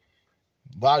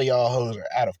 A lot of y'all hoes are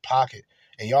out of pocket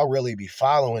and y'all really be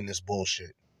following this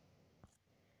bullshit.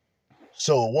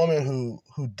 So a woman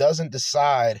who doesn't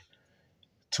decide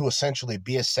to essentially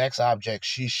be a sex object,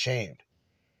 she's shamed.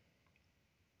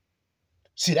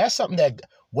 See, that's something that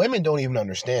women don't even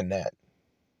understand that,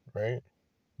 right?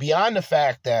 Beyond the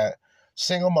fact that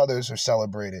single mothers are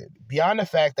celebrated, beyond the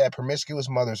fact that promiscuous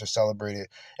mothers are celebrated,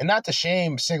 and not to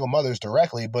shame single mothers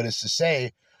directly, but it's to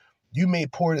say you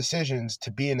made poor decisions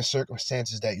to be in the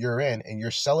circumstances that you're in, and you're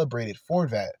celebrated for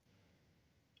that.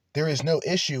 There is no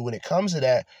issue when it comes to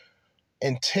that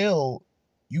until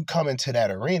you come into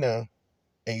that arena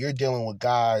and you're dealing with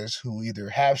guys who either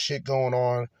have shit going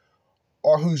on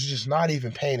or who's just not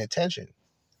even paying attention.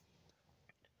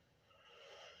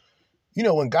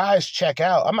 When guys check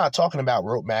out, I'm not talking about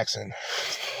rope maxing,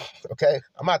 okay?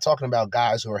 I'm not talking about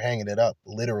guys who are hanging it up,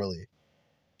 literally.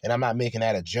 And I'm not making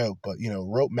that a joke, but,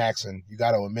 rope maxing, you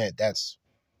got to admit, that's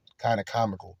kind of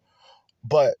comical.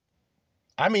 But,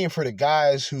 I mean, for the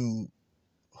guys who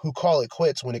call it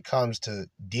quits when it comes to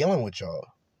dealing with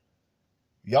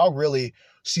y'all really,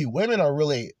 see, women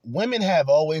have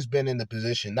always been in the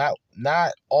position,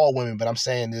 not all women, but I'm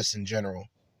saying this in general.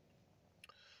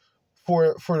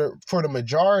 For the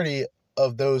majority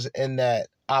of those in that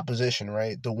opposition,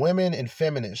 right? The women and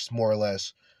feminists, more or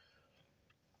less,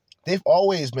 they've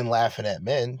always been laughing at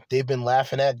men. They've been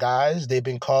laughing at guys. They've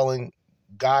been calling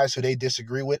guys who they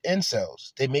disagree with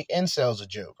incels. They make incels a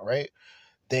joke, right?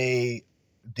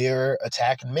 They're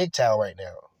attacking MGTOW right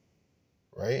now,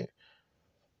 right?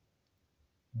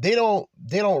 They don't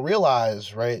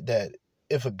realize, right, that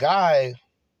if a guy,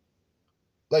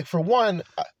 like, for one,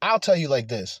 I'll tell you like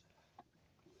this.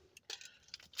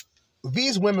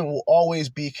 These women will always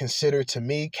be considered, to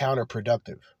me,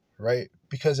 counterproductive, right?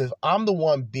 Because if I'm the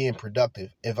one being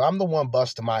productive, if I'm the one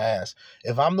busting my ass,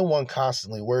 if I'm the one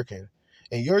constantly working,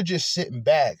 and you're just sitting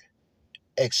back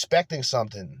expecting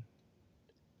something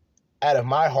out of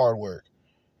my hard work,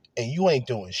 and you ain't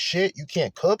doing shit, you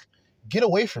can't cook, get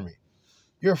away from me.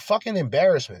 You're a fucking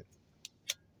embarrassment.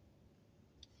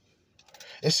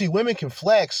 And see, women can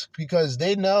flex because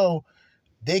they know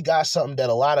they got something that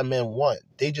a lot of men want.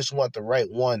 They just want the right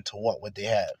one to want what they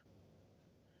have.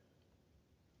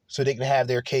 So they can have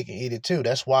their cake and eat it too.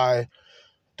 That's why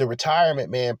the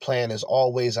retirement man plan is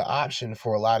always an option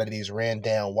for a lot of these ran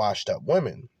down, washed up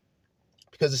women.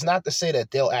 Because it's not to say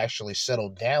that they'll actually settle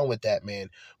down with that man,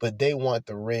 but they want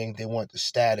the ring, they want the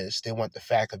status, they want the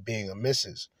fact of being a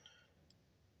missus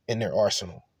in their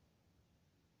arsenal.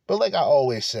 But like I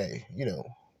always say,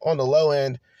 on the low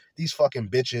end, these fucking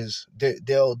bitches,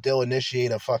 they'll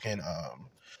initiate a fucking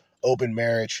open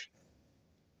marriage.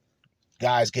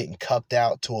 Guys getting cucked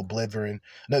out to oblivion.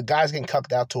 No, guys getting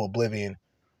cucked out to oblivion.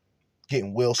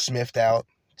 getting Will Smithed out.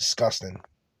 Disgusting.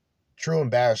 True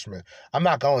embarrassment. I'm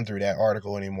not going through that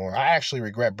article anymore. I actually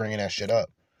regret bringing that shit up.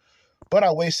 But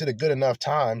I wasted a good enough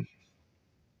time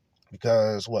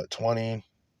because,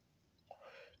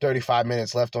 35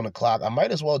 minutes left on the clock. I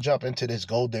might as well jump into this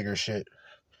gold digger shit.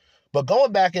 But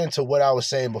going back into what I was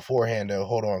saying beforehand, though,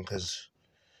 hold on, because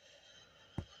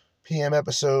PM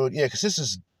episode, yeah, because this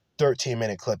is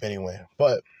 13-minute clip anyway.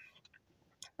 But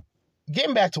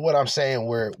getting back to what I'm saying,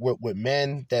 where with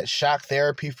men, that shock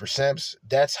therapy for simps,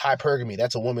 that's hypergamy.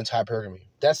 That's a woman's hypergamy.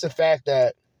 That's the fact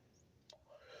that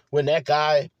when that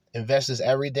guy invests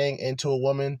everything into a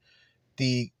woman,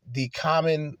 the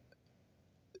common,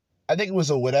 I think it was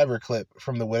a whatever clip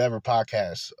from the whatever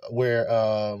podcast where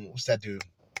what's that dude?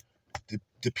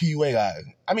 The PUA guy.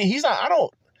 I mean, he's not,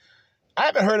 I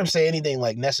haven't heard him say anything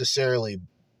like necessarily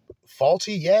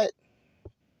faulty yet.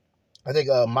 I think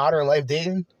Modern Life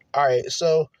Dating. All right,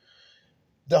 so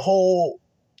the whole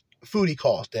foodie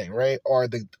call thing, right? Or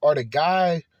the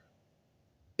guy,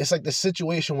 it's like the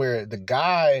situation where the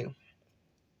guy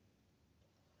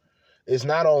is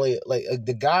not only like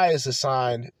the guy is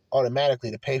assigned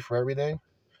automatically to pay for everything,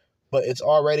 but it's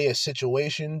already a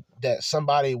situation that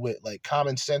somebody with like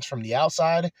common sense from the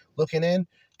outside looking in,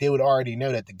 they would already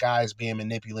know that the guy is being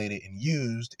manipulated and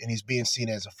used and he's being seen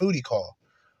as a foodie call.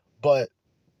 But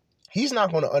he's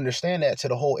not going to understand that till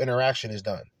the whole interaction is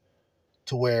done.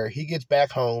 To where he gets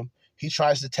back home, he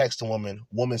tries to text a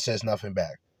woman says nothing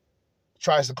back.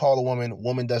 Tries to call a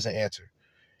woman doesn't answer.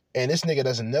 And this nigga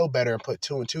doesn't know better and put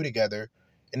two and two together,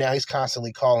 and now he's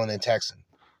constantly calling and texting.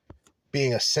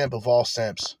 Being a simp of all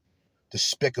simps.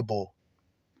 Despicable.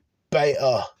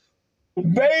 Beta.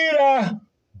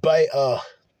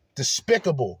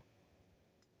 Despicable.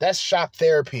 That's shock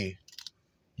therapy.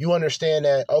 You understand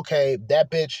that, okay, that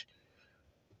bitch,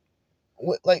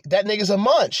 like, that nigga's a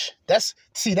munch. That's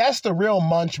the real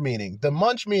munch meaning. The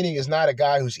munch meaning is not a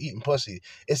guy who's eating pussy.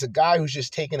 It's a guy who's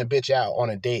just taking a bitch out on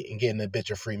a date and getting the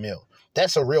bitch a free meal.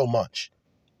 That's a real munch.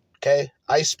 Okay?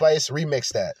 Ice Spice,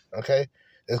 remix that. Okay?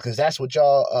 Because that's what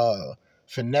y'all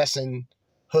finessing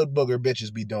hood booger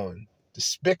bitches be doing.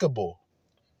 Despicable.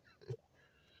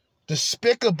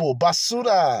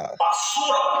 Basura.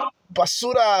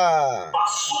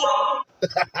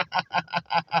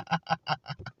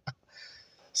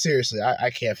 Seriously, I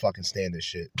can't fucking stand this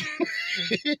shit.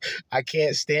 I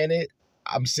can't stand it.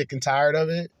 I'm sick and tired of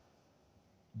it.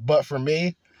 But for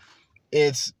me,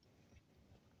 I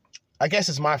guess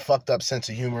it's my fucked up sense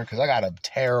of humor, because I got a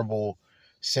terrible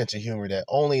sense of humor that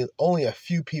only a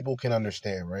few people can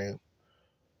understand, right?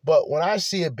 But when I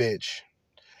see a bitch,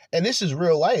 and this is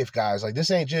real life, guys, like,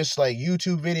 this ain't just like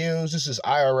YouTube videos, this is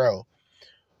IRL.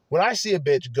 When I see a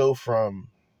bitch go from,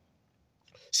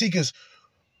 because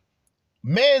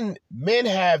men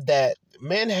have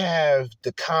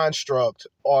the construct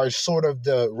or sort of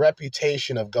the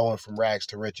reputation of going from rags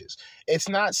to riches. It's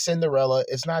not Cinderella.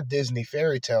 It's not Disney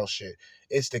fairy tale shit.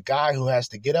 It's the guy who has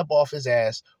to get up off his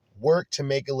ass, work to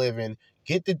make a living,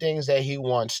 get the things that he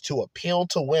wants to appeal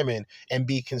to women and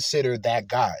be considered that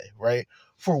guy, right?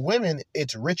 For women,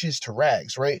 it's riches to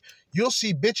rags, right? You'll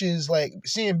see bitches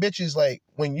like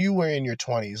when you were in your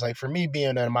 20s, like for me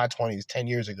being in my 20s 10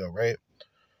 years ago, right?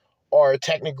 Or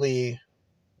technically,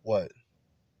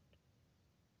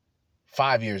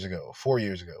 5 years ago, 4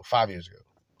 years ago, 5 years ago.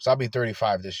 So I'll be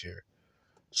 35 this year.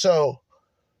 So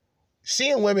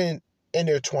seeing women in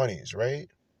their 20s, right?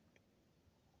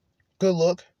 Good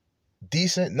look,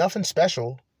 decent, nothing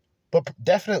special, but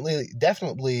definitely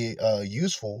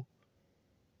useful.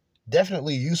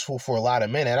 Definitely useful for a lot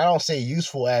of men. And I don't say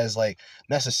useful as like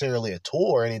necessarily a tool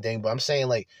or anything, but I'm saying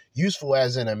like useful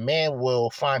as in a man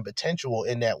will find potential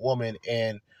in that woman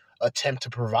and attempt to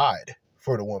provide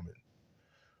for the woman.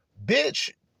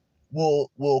 Bitch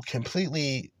will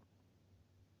completely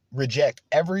reject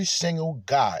every single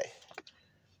guy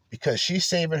because she's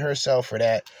saving herself for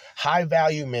that high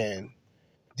value man.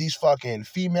 These fucking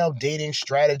female dating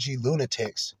strategy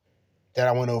lunatics that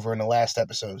I went over in the last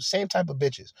episode. Same type of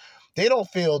bitches. They don't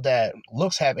feel that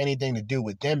looks have anything to do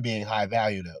with them being high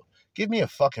value though. Give me a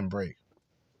fucking break.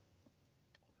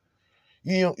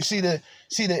 You know, see the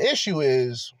issue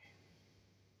is,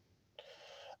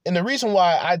 and the reason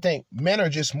why I think men are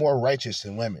just more righteous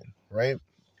than women, right?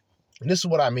 And this is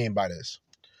what I mean by this.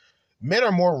 Men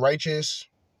are more righteous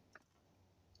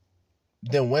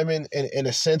than women in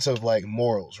a sense of like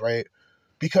morals, right?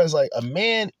 Because like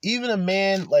even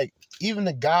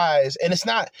the guys, and it's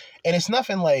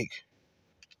nothing like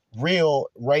real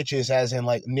righteous as in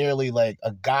like nearly like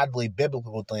a godly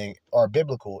biblical thing or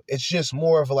biblical. It's just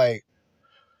more of like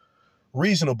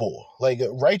reasonable, like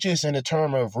righteous in the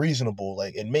term of reasonable,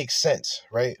 like it makes sense,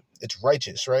 right? It's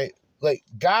righteous, right? Like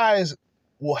guys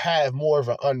will have more of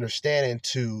an understanding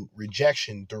to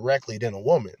rejection directly than a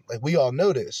woman. Like we all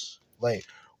know this. Like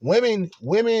women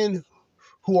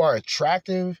who are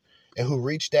attractive and who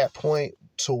reach that point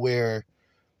to where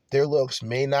their looks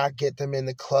may not get them in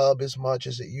the club as much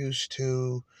as it used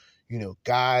to. You know,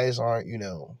 guys aren't,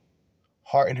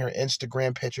 hearting her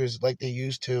Instagram pictures like they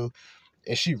used to.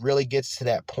 And she really gets to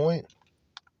that point.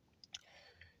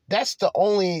 That's the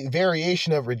only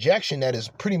variation of rejection that is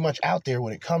pretty much out there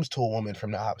when it comes to a woman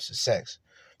from the opposite sex.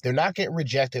 They're not getting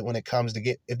rejected when it comes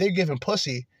to if they're giving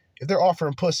pussy, if they're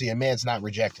offering pussy, a man's not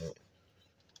rejecting it.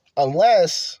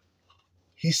 Unless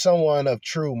he's someone of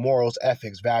true morals,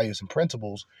 ethics, values, and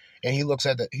principles, and he looks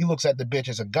at the bitch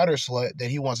as a gutter slut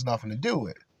that he wants nothing to do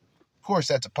with. Of course,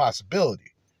 that's a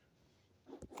possibility.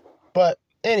 But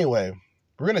anyway,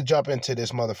 we're gonna jump into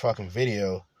this motherfucking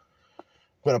video.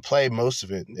 I'm going to play most of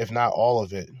it, if not all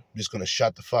of it. I'm just going to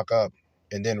shut the fuck up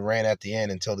and then rant at the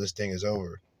end until this thing is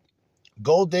over.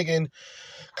 Gold Digging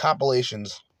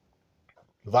Compilations,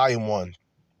 Volume 1.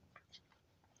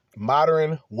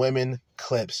 Modern Women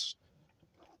Clips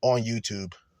on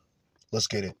YouTube. Let's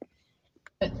get it.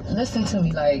 Listen to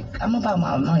me, like, I'm about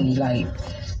my money. Like,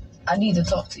 I need to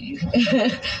talk to you.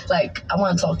 Like, I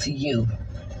want to talk to you.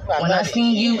 I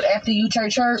seen you after you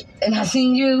church hurt, and I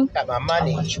seen you, got my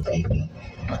money. I want you, baby.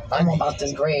 I'm about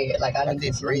this bread. Like, I need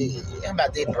this bread. I'm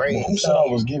about this bread. Who said I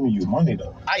was giving you money,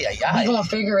 though? We're going to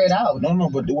figure it out. No,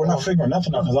 but we're not figuring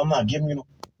nothing out because I'm not giving you no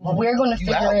money. We're going to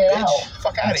figure it out.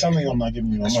 Fuck out I'm of telling here. you I'm not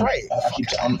giving you no That's money. right.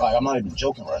 I'm not even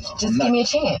joking right now. Just give me a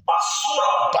chance.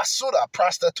 Basura,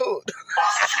 prostitute.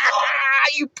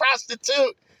 You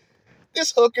prostitute.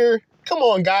 This hooker. Come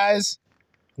on, guys.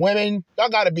 Women, y'all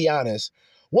got to be honest.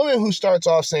 Woman who starts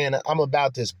off saying, I'm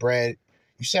about this bread,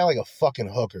 you sound like a fucking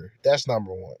hooker. That's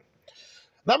number one.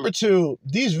 Number two,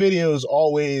 these videos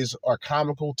always are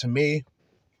comical to me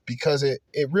because it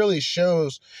really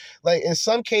shows, like in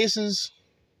some cases,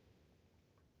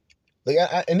 like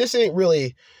and this isn't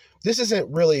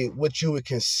really what you would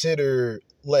consider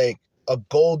like a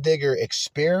gold digger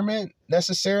experiment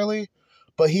necessarily,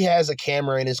 but he has a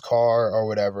camera in his car or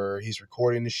whatever. He's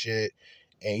recording the shit.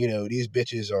 And, these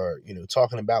bitches are,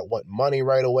 talking about want money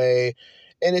right away.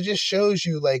 And it just shows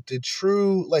you like the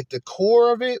true, like the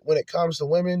core of it when it comes to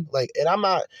women. Like, and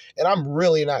I'm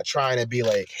really not trying to be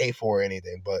like hateful or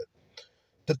anything, but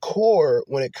the core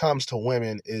when it comes to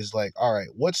women is like, all right,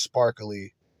 what's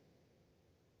sparkly?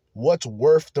 What's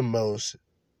worth the most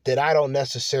that I don't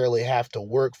necessarily have to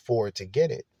work for to get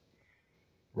it?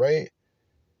 Right?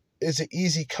 Is it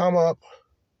easy come up?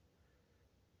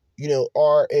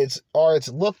 Or it's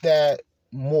looked at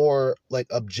more like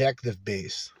objective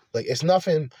based. Like it's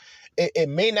nothing, it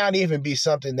may not even be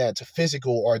something that's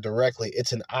physical or directly,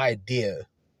 it's an idea.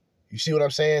 You see what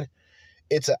I'm saying?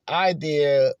 It's an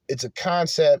idea, it's a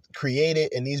concept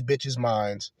created in these bitches'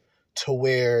 minds to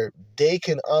where they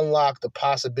can unlock the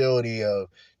possibility of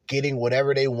getting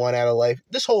whatever they want out of life.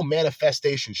 This whole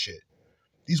manifestation shit.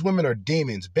 These women are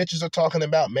demons. Bitches are talking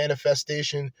about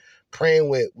manifestation, praying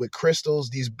with crystals.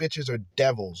 These bitches are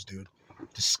devils, dude.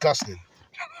 Disgusting.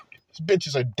 These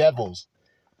bitches are devils.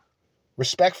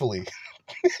 Respectfully.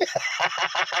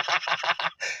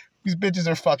 These bitches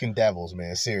are fucking devils,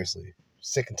 man. Seriously.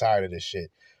 Sick and tired of this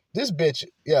shit. This bitch,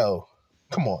 yo,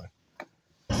 come on.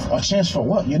 A chance for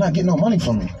what? You're not getting no money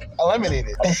from me. Eliminate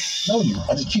it. I don't know you.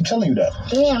 I just keep telling you that.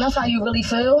 Damn, that's how you really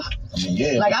feel? I mean,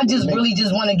 yeah. Like, I just really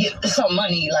just want to get some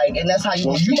money, like, and that's how you...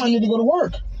 Well, you might need to go to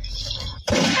work.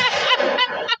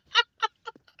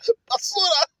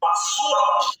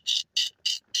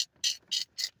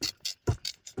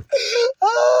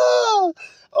 Oh,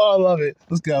 I love it.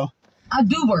 Let's go. I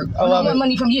do work. I want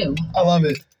money from you. I love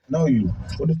it. No, you.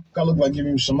 What the fuck I look like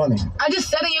giving you some money? I just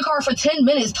sat in your car for 10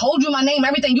 minutes, told you my name,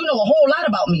 everything. You know a whole lot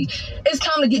about me. It's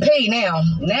time to get paid now.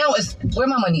 Now it's where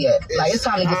my money at? It's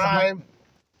time to get some money.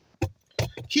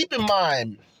 Keep in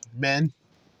mind, man,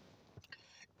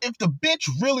 if the bitch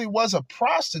really was a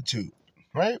prostitute,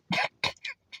 right?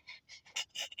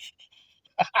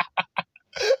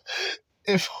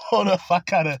 Hold up.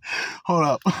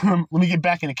 Let me get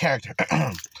back into character.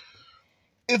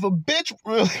 If a bitch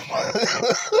really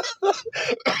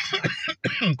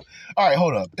all right,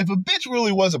 hold up. If a bitch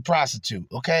really was a prostitute,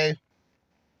 okay,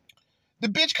 the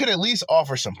bitch could at least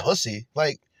offer some pussy.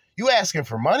 Like, you asking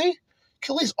for money?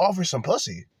 Could at least offer some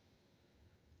pussy.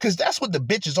 Because that's what the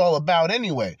bitch is all about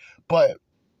anyway. But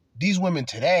these women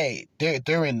today,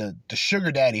 they're in the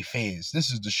sugar daddy phase. This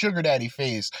is the sugar daddy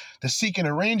phase, the seeking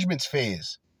arrangements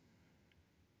phase.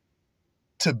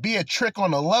 to be a trick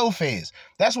on the low phase.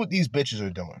 That's what these bitches are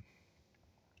doing.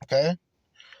 Okay?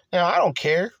 Now, I don't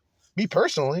care, me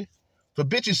personally. If a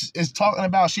bitch is talking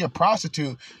about she a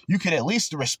prostitute, you can at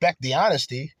least respect the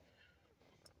honesty.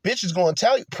 Bitch is going to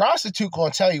tell you, prostitute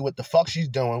going to tell you what the fuck she's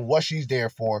doing, what she's there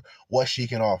for, what she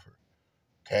can offer.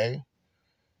 Okay?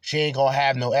 She ain't going to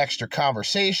have no extra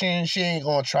conversation. She ain't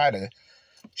going to try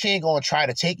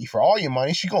to take you for all your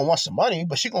money. She going to want some money,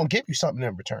 but she going to give you something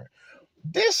in return.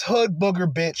 This hood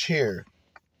booger bitch here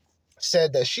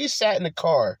said that she sat in the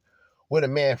car with a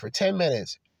man for 10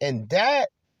 minutes, and that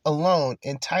alone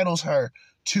entitles her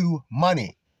to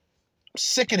money. I'm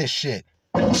sick of this shit.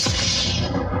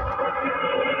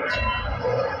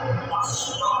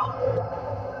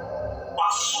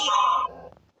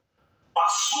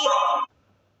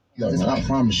 Look, man, I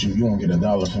promise you won't get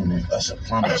 $1 from me. That's a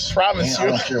promise. I promise you. I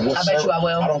don't care what. I bet you I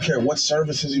will. I don't care what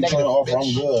services you try to offer.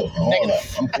 I'm good. All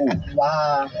that. I'm cool.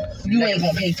 Wow. You ain't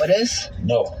gonna pay for this?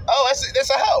 No. Oh,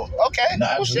 it's a hoe. Okay. No,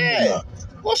 well, absolutely shit. not.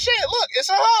 Well, shit. Look, it's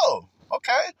a hoe.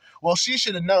 Okay. Well, she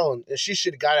should have known, and she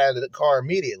should have got out of the car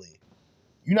immediately.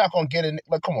 You're not gonna get in.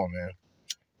 Like, come on, man.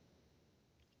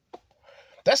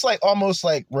 That's like almost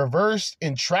like reverse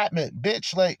entrapment,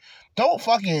 bitch. Like, don't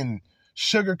fucking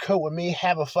sugarcoat with me,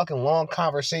 have a fucking long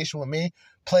conversation with me,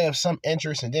 play up some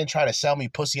interest, and then try to sell me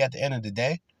pussy at the end of the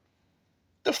day.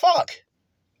 The fuck?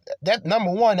 That,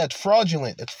 number one, that's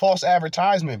fraudulent. That's false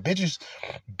advertisement.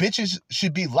 Bitches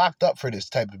should be locked up for this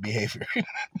type of behavior.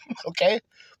 Okay?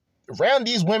 Round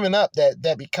these women up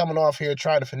that be coming off here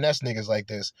trying to finesse niggas like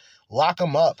this. Lock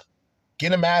them up. Get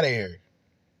them out of here.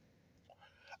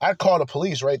 I'd call the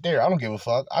police right there. I don't give a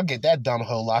fuck. I'll get that dumb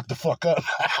hoe locked the fuck up.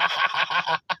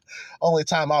 Only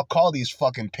time I'll call these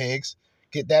fucking pigs.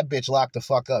 Get that bitch locked the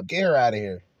fuck up. Get her out of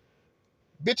here.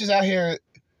 Bitches out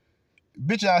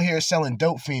here selling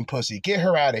dope fiend pussy. Get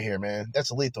her out of here, man.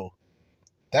 That's lethal.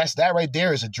 That right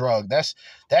there is a drug. That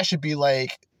should be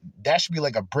like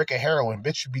a brick of heroin.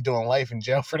 Bitch should be doing life in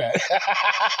jail for that.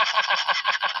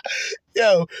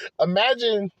 Yo,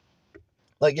 imagine.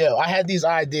 Like, yo, I had these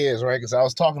ideas, right? Because I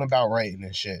was talking about writing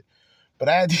and shit. But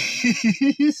I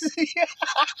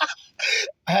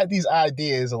had these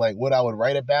ideas of, like, what I would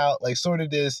write about. Like, sort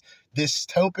of this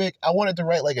dystopic. I wanted to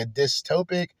write, like, a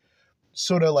dystopic,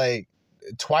 sort of, like,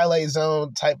 Twilight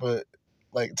Zone type of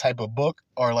book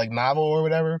or, like, novel or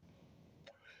whatever.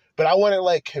 But I wanted,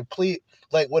 like, complete...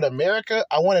 Like, with America,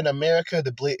 I wanted America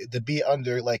to be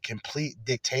under, like, complete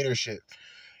dictatorship.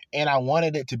 And I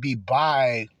wanted it to be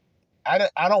by...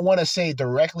 I don't want to say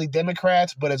directly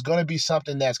Democrats, but it's going to be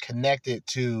something that's connected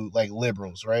to, like,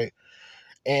 liberals, right?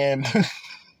 And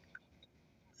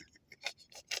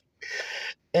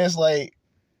it's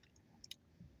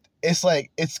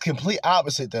complete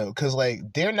opposite, though, because, like,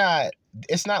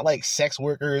 it's not like sex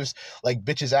workers, like,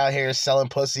 bitches out here selling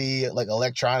pussy, like,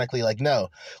 electronically. Like, no.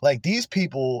 Like, these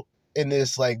people in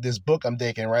this book I'm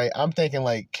thinking, right? I'm thinking,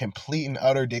 like, complete and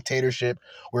utter dictatorship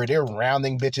where they're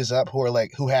rounding bitches up who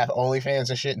have OnlyFans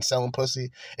and shit and selling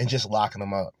pussy and just locking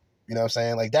them up. You know what I'm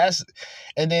saying? Like,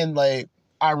 and then, like,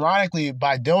 ironically,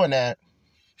 by doing that,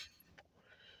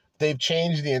 they've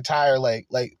changed the entire,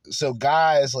 so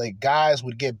guys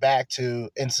would get back to,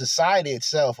 and society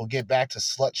itself will get back to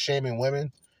slut shaming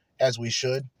women as we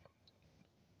should.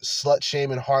 Slut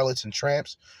shaming harlots and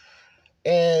tramps.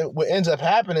 And what ends up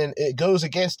happening, it goes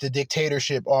against the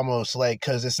dictatorship almost, like,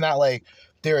 because it's not like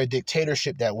they're a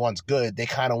dictatorship that wants good. They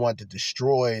kind of want to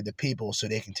destroy the people so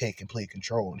they can take complete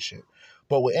control and shit.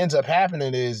 But what ends up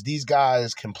happening is these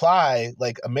guys comply,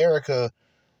 like America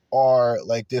or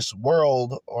like this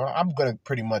world, or I'm going to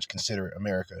pretty much consider it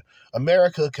America.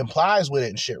 America complies with it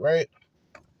and shit, right?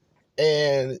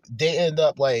 And they end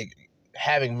up like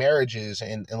having marriages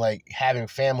and like having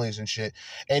families and shit.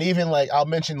 And even like I'll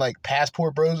mention like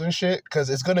passport bros and shit because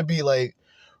it's gonna be like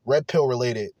red pill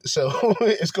related. So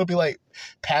it's gonna be like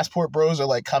passport bros are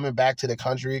like coming back to the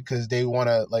country because they want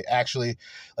to like actually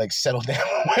like settle down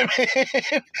with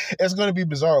women. It's gonna be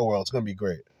bizarre world. It's gonna be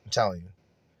great. I'm telling you.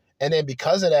 And then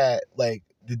because of that, like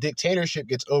the dictatorship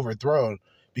gets overthrown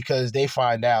because they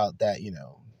find out that, you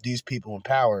know, these people in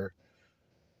power,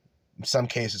 in some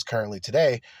cases currently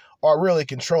today, are really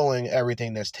controlling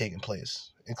everything that's taking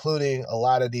place, including a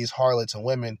lot of these harlots and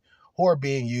women who are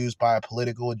being used by a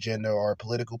political agenda or a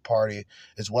political party,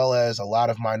 as well as a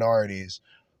lot of minorities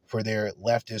for their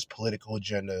leftist political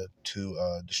agenda to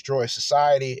destroy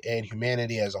society and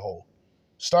humanity as a whole,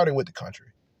 starting with the country.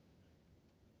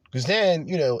 Because then,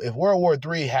 you know, if World War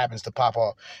III happens to pop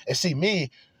off, and see me,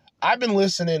 I've been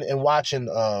listening and watching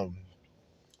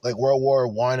like World War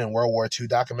I and World War II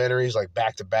documentaries, like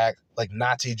back to back, like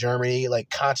Nazi Germany, like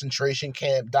concentration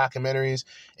camp documentaries.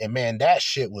 And man, that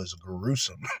shit was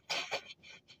gruesome.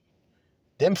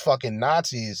 Them fucking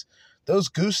Nazis, those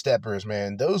goose steppers,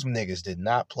 man, those niggas did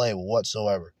not play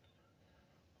whatsoever.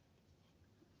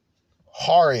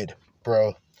 Horrid,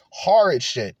 bro. Horrid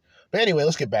shit. But anyway,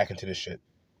 let's get back into this shit.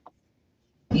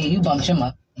 Yeah, you bumped him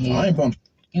up. Yeah. I ain't bumped.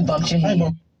 You bumped your head. I ain't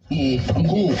bumped. Yeah. I'm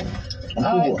cool.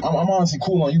 I'm cool. I'm honestly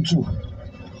cool on you too.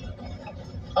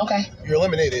 Okay. You're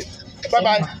eliminated.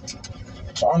 Bye-bye.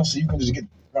 So honestly, you can just get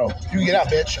out. You can get out,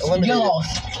 bitch. Eliminated.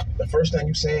 The first thing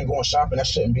you saying going shopping, that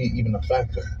shouldn't be even a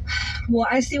factor. Well,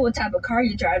 I see what type of car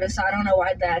you're driving, so I don't know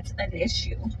why that's an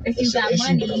issue. If It's you got an issue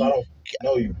money, because I don't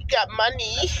know you. You got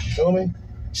money. You feel me?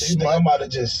 So you think I'm about to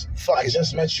just, I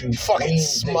just met you. Fucking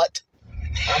smut.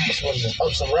 I'm supposed to just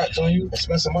up some racks on you and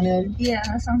spend some money on you? yeah,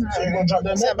 that sounds right. So you're gonna drop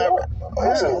that neck?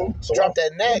 So Drop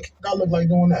that neck. I look like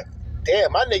doing that.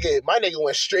 Damn, my nigga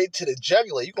went straight to the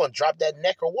jugular. You gonna drop that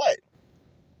neck or what?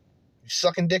 You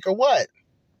sucking dick or what?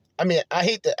 I mean, I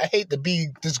hate to be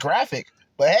this graphic,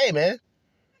 but hey, man.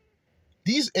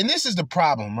 This is the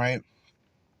problem, right?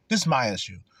 This is my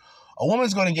issue. A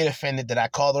woman's gonna get offended that I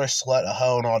call her a slut, a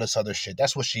hoe, and all this other shit.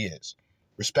 That's what she is.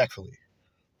 Respectfully.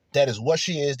 That is what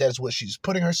she is. That is what she's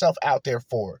putting herself out there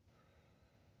for.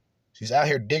 She's out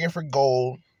here digging for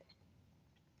gold.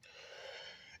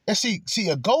 And see,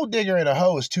 a gold digger and a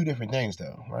hoe is two different things,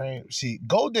 though, right? See,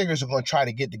 gold diggers are going to try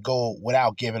to get the gold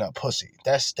without giving up pussy.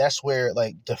 That's where,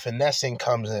 like, the finessing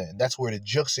comes in. That's where the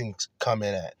juxing come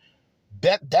in at.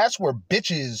 That's where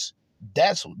bitches,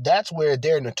 that's where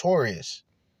they're notorious.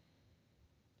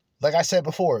 Like I said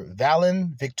before,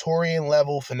 Valen, Victorian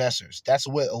level finessers. That's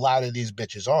what a lot of these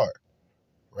bitches are,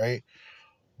 right?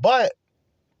 But,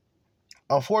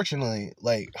 unfortunately,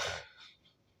 like...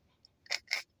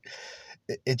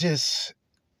 It just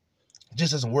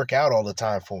doesn't work out all the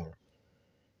time for him.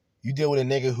 You deal with a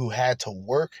nigga who had to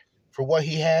work for what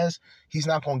he has, he's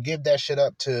not going to give that shit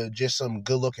up to just some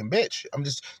good-looking bitch.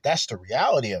 That's the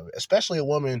reality of it. Especially a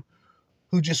woman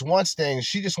who just wants things.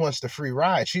 She just wants the free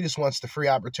ride. She just wants the free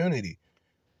opportunity.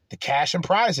 The cash and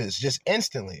prizes, just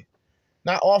instantly.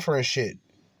 Not offering shit.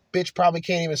 Bitch probably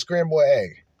can't even scramble an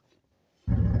egg.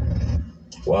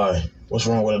 Why? What's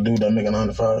wrong with a dude that make a 9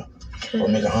 to 5? Or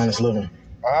make an honest living?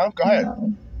 Go ahead.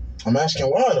 No. I'm asking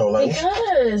why though. Like,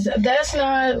 because that's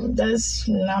not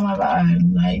my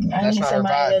vibe. Like I need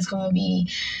somebody that's gonna be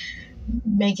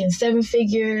making 7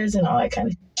 figures and all that kind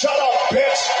of. Shut up,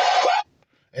 bitch.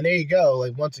 And there you go.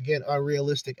 Like once again,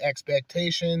 unrealistic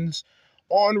expectations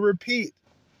on repeat.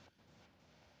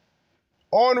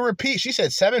 On repeat. She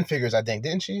said 7 figures, I think,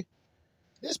 didn't she?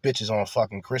 This bitch is on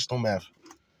fucking crystal meth.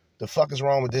 The fuck is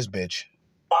wrong with this bitch?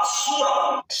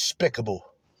 Despicable.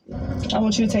 I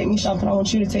want you to take me shopping. I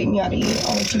want you to take me out to eat. I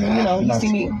want you to, you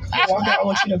see me walk out. I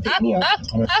want you to pick me up.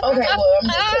 Okay, well, I'm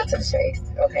just cut to the chase.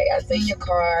 Okay, I see your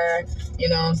car. You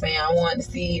know what I'm saying? I want to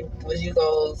see, would you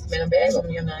go spend a bag on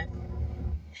me or not?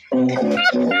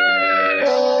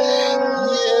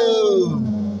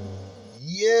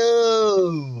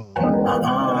 Yo.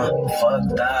 Fuck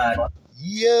that.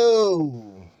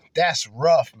 Yo. That's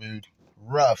rough, dude.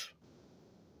 Rough.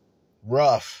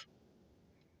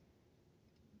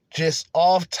 Just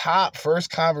off top,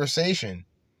 first conversation.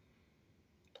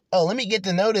 Oh, let me get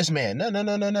to know this man.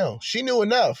 No. She knew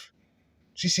enough.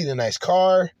 She seen a nice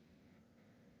car.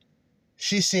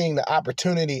 She's seeing the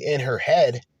opportunity in her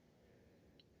head.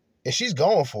 And she's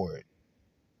going for it.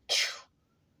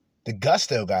 The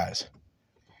gusto, guys.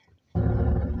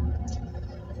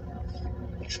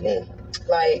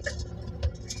 Like,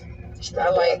 I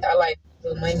like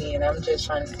the money, and I'm just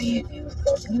trying to see if you was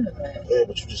going to do that. Yeah,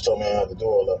 but you just told me I had to do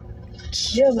all that.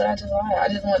 Yeah, but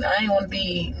I ain't want to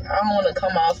be, I don't want to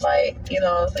come off like, you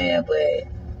know what I'm saying, but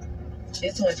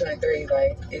it's 2023,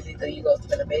 like, it's either you go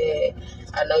spend a bed,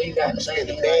 I know you got the money,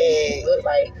 like, you look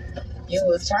like you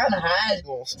was trying to hide,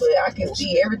 but I can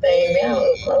see everything now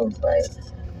up close, like.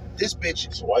 This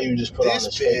bitch. So why you just put on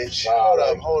this bitch?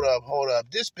 Hold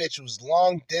up. This bitch was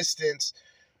long distance.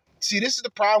 See, this is the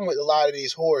problem with a lot of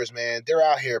these whores, man. They're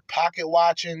out here pocket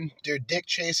watching, they're dick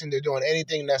chasing, they're doing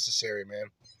anything necessary, man.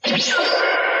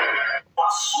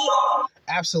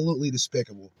 Absolutely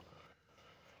despicable.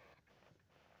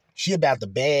 She about the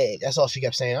bag. That's all she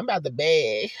kept saying. I'm about the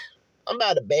bag.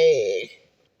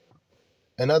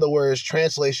 In other words,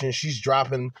 translation, she's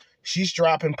dropping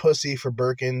pussy for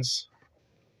Birkins.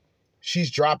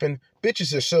 She's dropping,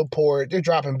 bitches are so poor, they're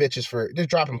dropping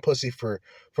pussy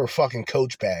for fucking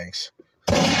Coach bags.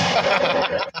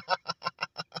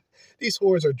 These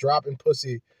whores are dropping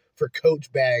pussy for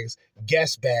Coach bags,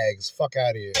 Guess bags, fuck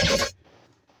out of here.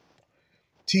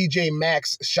 TJ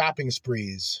Maxx shopping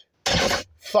sprees.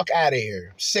 Fuck out of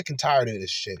here. Sick and tired of this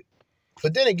shit.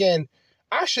 But then again,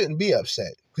 I shouldn't be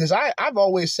upset because I've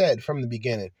always said from the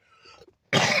beginning,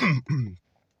 the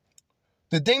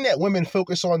thing that women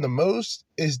focus on the most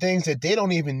is things that they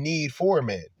don't even need for a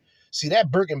man. See, that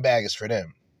Birkin bag is for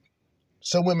them.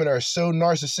 Some women are so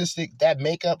narcissistic, that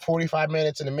makeup, 45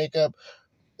 minutes in the makeup,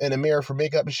 in the mirror for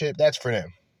makeup and shit, that's for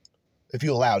them. If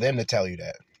you allow them to tell you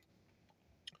that.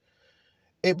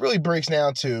 It really breaks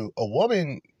down to a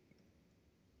woman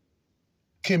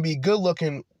can be good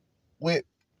looking with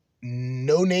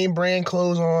no name brand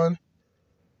clothes on.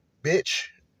 Bitch.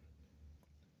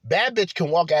 Bad bitch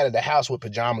can walk out of the house with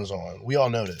pajamas on. We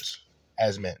all know this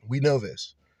as men. We know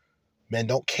this. Men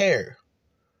don't care.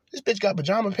 This bitch got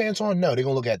pajama pants on? No, they're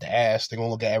going to look at the ass. They're going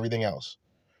to look at everything else.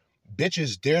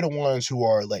 Bitches, they're the ones who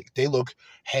are like, they look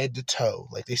head to toe.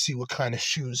 Like they see what kind of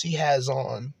shoes he has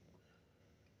on.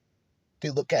 They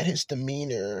look at his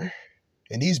demeanor.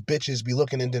 And these bitches be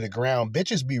looking into the ground.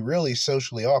 Bitches be really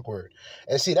socially awkward.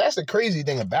 And see, that's the crazy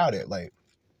thing about it. Like,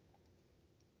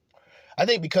 I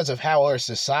think because of how our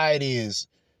society is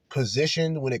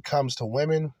positioned when it comes to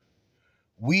women,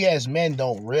 we as men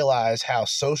don't realize how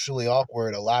socially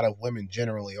awkward a lot of women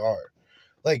generally are.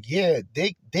 Like, yeah,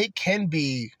 they can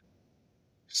be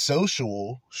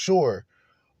social, sure.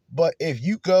 But if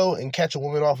you go and catch a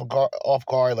woman off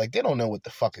guard, like, they don't know what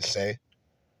the fuck to say.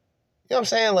 You know what I'm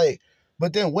saying? Like,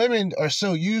 but then women are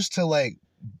so used to, like,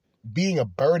 being a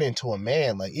burden to a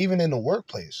man, like, even in the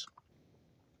workplace.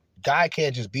 Guy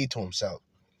can't just be to himself.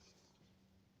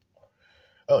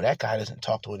 Oh, that guy doesn't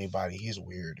talk to anybody. He's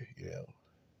weird, you know.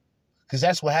 Because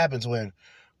that's what happens when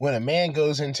a man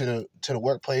goes into the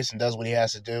workplace and does what he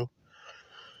has to do.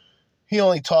 He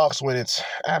only talks when it's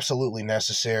absolutely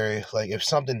necessary. Like, if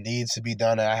something needs to be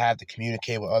done and I have to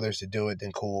communicate with others to do it,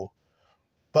 then cool.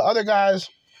 But other guys,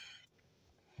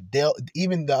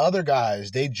 even the other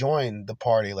guys, they join the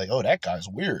party like, oh, that guy's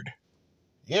weird.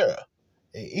 Yeah.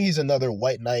 He's another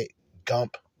white knight,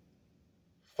 gump,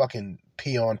 fucking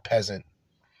peon peasant.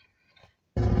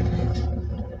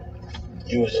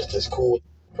 You was just this cool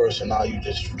person, now you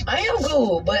just... I am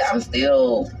cool, but I'm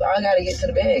still... I gotta get to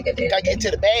the bag. Gotta get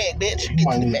to the bag, bitch.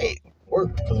 Get to the bag.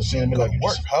 Work, because it seems like you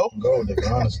work, ho. Gold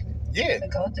digger, honestly. Yeah. The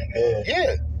gold digger?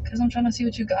 Yeah. Because I'm trying to see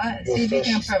what you got. See if you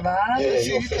can provide. Yeah,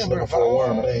 you're a fish looking for a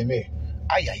worm, it ain't me.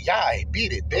 Ay,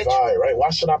 beat it, bitch. Provide, right? Why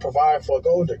should I provide for a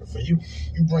gold digger? For you,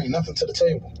 you bring nothing to the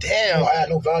table. Damn. You don't add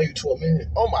no value to a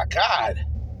man. Oh my God.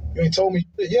 You ain't told me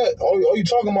yet. All you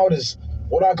talking about is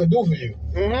what I could do for you.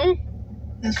 Mm-hmm.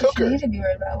 That's what you need to be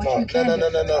worried about. What you can do.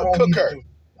 No. Cooker.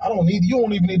 I don't need, you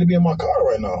don't even need to be in my car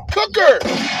right now. Cooker,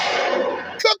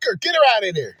 get her out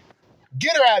of there.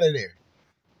 Get her out of there.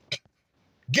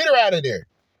 Get her out of there.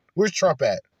 Where's Trump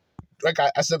at? Like,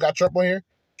 I still got Trump on here?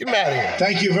 Get him out of here.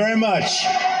 Thank you very much.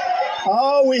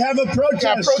 Oh, we have a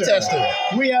protester.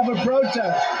 We got a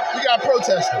protester. We have a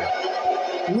protester.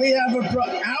 We have a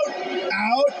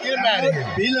out. Get him out of here.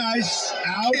 Be nice.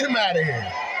 Out. Get him out of here.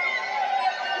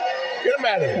 Get him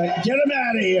out of here. Get him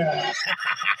out of here.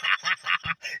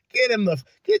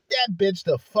 Get that bitch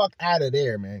the fuck out of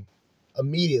there, man.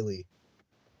 Immediately.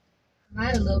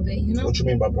 Provide a little bit, you know? What you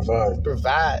mean by provide?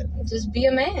 Provide. Just be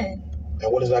a man.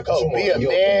 And what does that consume? Be a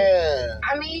man.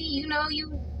 I mean, you know,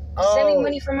 you send me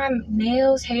money for my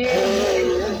nails, hair,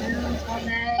 all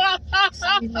that.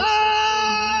 Send me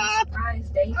like surprise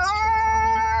dates.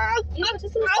 You know,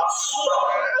 just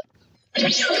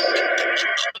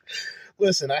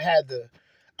Listen, I had to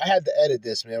edit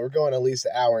this, man. We're going at least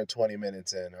an hour and 20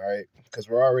 minutes in, all right? Because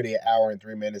we're already an hour and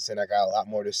 3 minutes in. I got a lot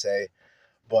more to say.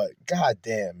 But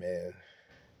goddamn, man.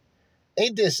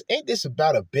 Ain't this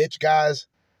about a bitch, guys?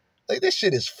 Like, this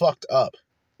shit is fucked up.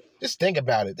 Just think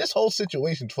about it. This whole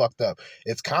situation's fucked up.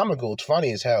 It's comical. It's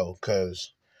funny as hell.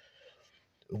 Because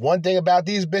one thing about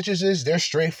these bitches is they're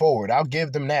straightforward. I'll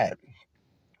give them that.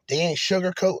 They ain't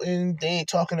sugarcoating. They ain't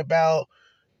talking about,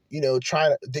 you know,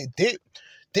 trying to...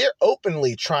 They're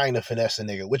openly trying to finesse a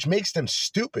nigga, which makes them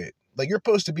stupid. Like, you're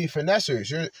supposed to be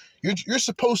finessers. You're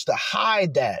supposed to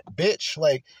hide that, bitch.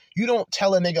 Like, you don't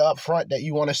tell a nigga up front that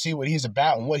you want to see what he's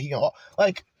about and what he can...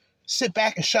 Like, sit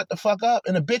back and shut the fuck up,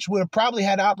 and a bitch would have probably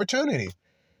had the opportunity.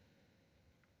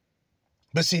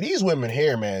 But see, these women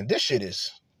here, man, this shit is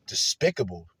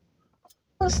despicable.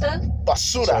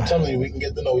 Basura. So I'm telling you, we can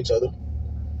get to know each other.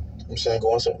 I'm saying,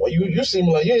 go on. Well, you seem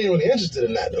like you ain't really interested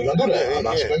in that, though. You're gonna do that. I'm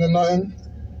not spending nothing.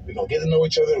 We're gonna get to know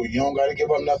each other. You don't gotta give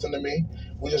up nothing to me.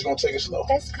 We're just gonna take it slow.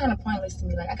 That's kind of pointless to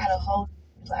me. Like, I got a whole,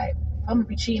 like, I'm gonna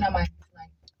be cheating on my, like.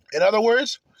 In other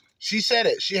words, she said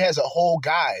it. She has a whole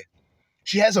guy.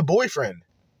 She has a boyfriend.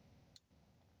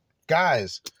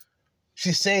 Guys,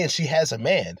 She's saying she has a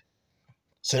man.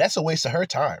 So that's a waste of her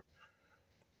time.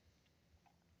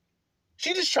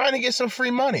 She's just trying to get some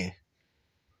free money.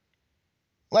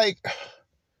 Like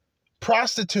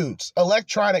prostitutes,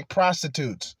 electronic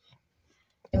prostitutes.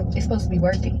 It's supposed to be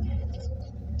working.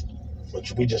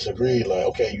 But we just agreed, like,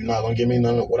 okay, you're not going to give me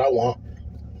none of what I want.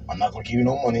 I'm not going to give you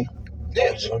no money. Yeah.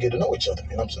 We're just going to get to know each other.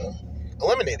 You know what I'm saying?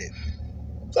 Eliminate it.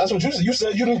 That's what you said. You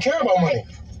said you didn't care about money.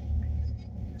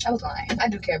 I was lying. I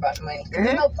do care about the money.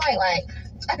 There's no point. Like,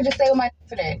 I could just stay with my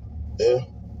for that. Yeah.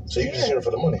 So you just here for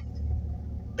the money.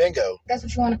 Bingo. That's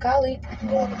what you want to call it. You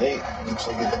go on a date,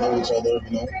 so get to know each other,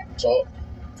 talk,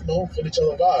 feel each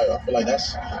other vibe. I feel like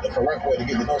that's the correct way to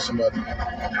get to know somebody. All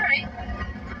right.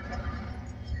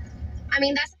 I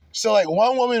mean, that's... So, like,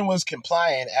 one woman was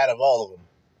compliant out of all of them.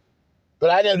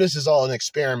 But I know this is all an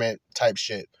experiment type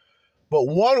shit. But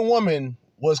one woman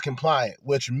was compliant,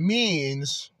 which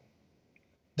means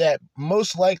that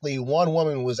most likely one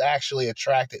woman was actually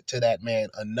attracted to that man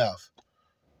enough.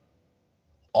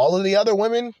 All of the other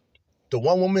women, the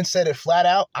one woman said it flat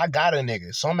out, I got a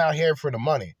nigga, so I'm out here for the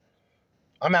money.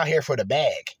 I'm out here for the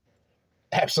bag.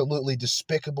 Absolutely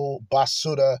despicable,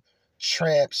 basura,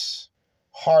 tramps,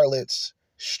 harlots,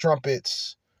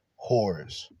 strumpets,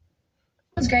 whores.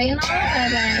 It's great and all,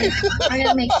 but like, I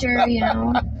gotta make sure,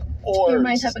 you're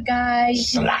my type of guy.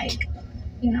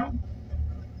 You can,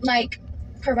 like,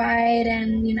 provide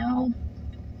and,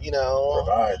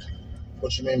 Provide.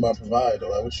 What you mean by provide?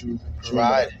 Like, what you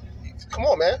provide? Come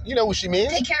on, man. You know what she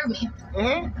means. Take care of me.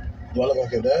 Mm-hmm. Do I look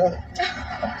like your dad?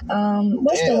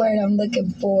 What's the word I'm looking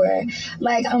for?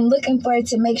 Like, I'm looking for it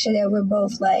to make sure that we're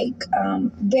both, like,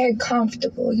 very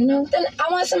comfortable, Then I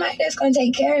want somebody that's going to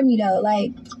take care of me, though.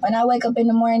 Like, when I wake up in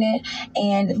the morning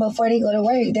and before they go to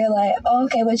work, they're like, oh,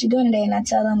 okay, what you doing today? And I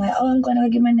tell them, like, oh, I'm going to go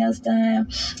get my nails done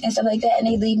and stuff like that. And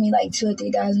they leave me, like, $2,000 or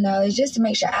 $3,000 just to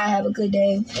make sure I have a good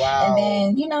day. Wow.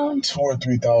 And then, $2,000 or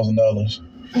 $3,000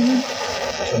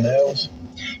 for nails?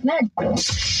 Not...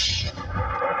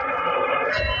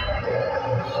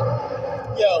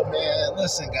 Yo, man,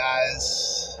 listen,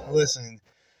 guys. Listen,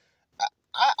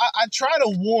 I try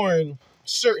to warn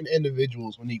certain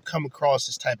individuals when you come across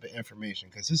this type of information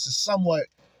because this is somewhat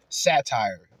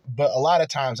satire, but a lot of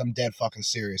times I'm dead fucking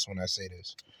serious when I say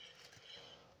this.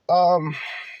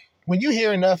 When you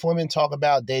hear enough women talk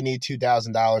about they need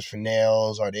 $2,000 for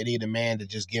nails or they need a man to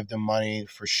just give them money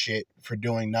for shit, for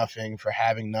doing nothing, for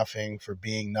having nothing, for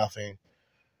being nothing,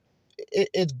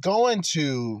 it's going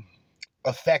to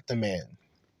affect the man.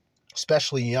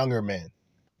 Especially younger men,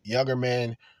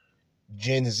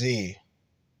 Gen Z,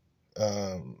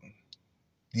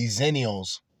 these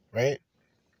Zennials, right?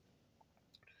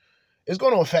 It's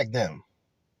going to affect them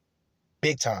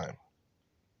big time.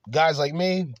 Guys like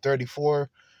me, 34,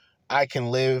 I can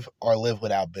live or live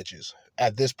without bitches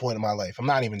at this point in my life. I'm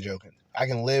not even joking. I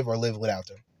can live or live without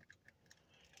them.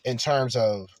 In terms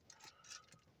of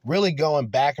really going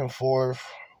back and forth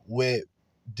with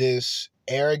this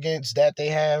arrogance that they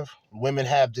have. Women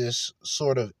have this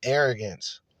sort of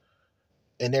arrogance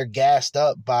and they're gassed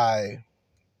up by,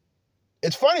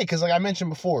 it's funny because like I mentioned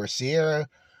before, Sierra,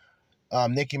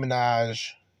 Nicki Minaj,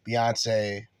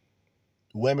 Beyonce,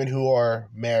 women who are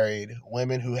married,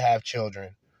 women who have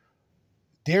children,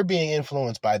 they're being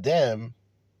influenced by them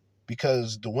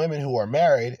because the women who are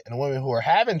married and the women who are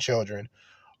having children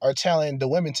are telling the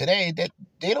women today that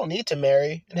they don't need to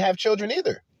marry and have children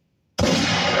either.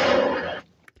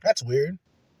 That's weird.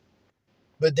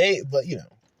 But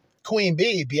Queen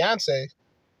B, Beyonce,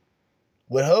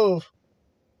 with Hove,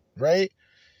 right?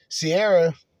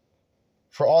 Sierra,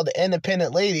 for all the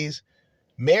independent ladies,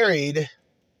 married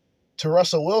to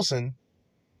Russell Wilson.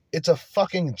 It's a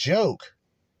fucking joke.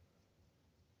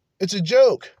 It's a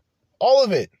joke. All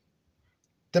of it.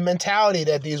 The mentality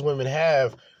that these women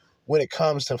have when it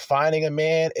comes to finding a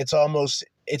man,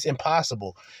 it's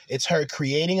impossible. It's her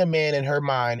creating a man in her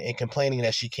mind and complaining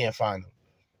that she can't find him.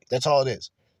 That's all it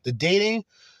is. The dating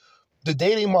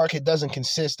market doesn't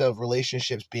consist of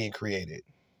relationships being created.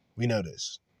 We know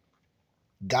this.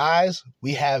 Guys,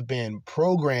 we have been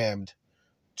programmed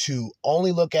to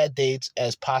only look at dates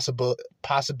as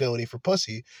possibility for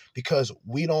pussy because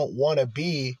we don't want to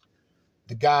be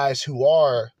the guys who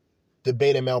are the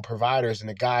beta male providers and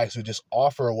the guys who just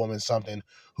offer a woman something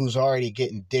who's already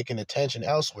getting dick and attention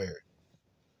elsewhere.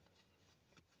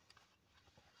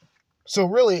 So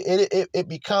really, it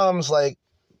becomes like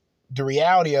the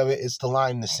reality of it is the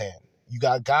line in the sand. You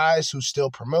got guys who still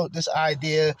promote this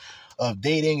idea of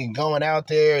dating and going out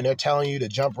there, and they're telling you to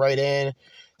jump right in.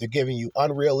 They're giving you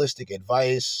unrealistic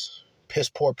advice. Piss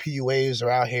poor PUAs are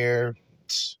out here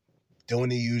doing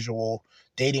the usual.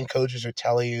 Dating coaches are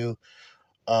telling you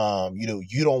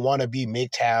You don't want to be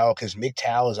MGTOW because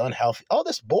MGTOW is unhealthy. All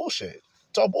this bullshit.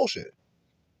 It's all bullshit.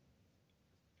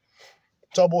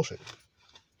 It's all bullshit.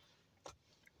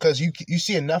 Because you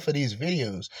see enough of these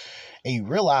videos and you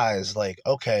realize, like,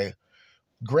 okay,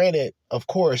 granted, of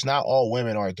course, not all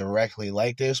women are directly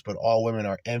like this, but all women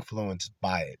are influenced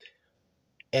by it.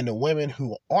 And the women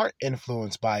who aren't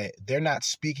influenced by it, they're not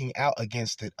speaking out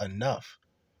against it enough.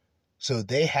 So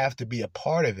they have to be a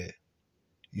part of it.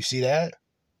 You see that?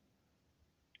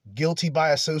 Guilty by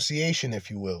association, if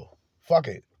you will. Fuck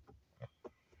it.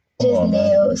 Just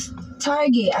nails.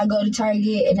 Target. I go to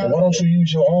Target and why don't you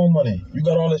use your own money? You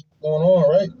got all this going on,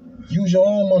 right? Use your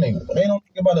own money. They don't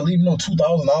think about to leave no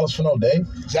 $2,000 for no day.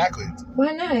 Exactly.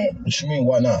 Why not? What you mean,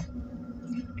 why not?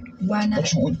 Why not?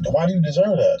 Why do you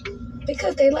deserve that?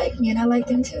 Because they like me and I like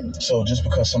them too. So just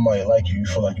because somebody like you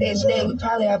feel like you deserve it? They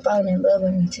probably are falling in love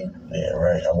with me too. Yeah,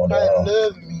 right. I wonder how.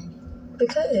 Love me.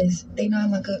 Because they know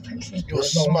I'm a good person. You a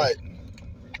smut.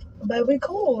 But we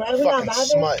cool, right? We're Fucking not bothered.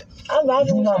 smut. I'm bothered.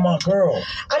 You're not my girl.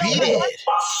 I don't Beat it.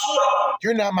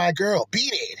 You're not my girl.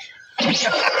 Beat it.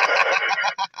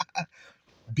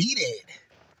 Beat it.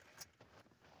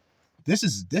 This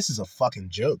is a fucking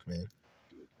joke, man.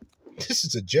 This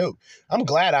is a joke. I'm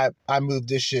glad I moved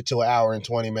this shit to 1 hour and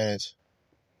 20 minutes.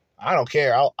 I don't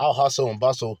care. I'll hustle and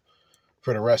bustle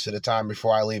for the rest of the time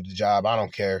before I leave the job. I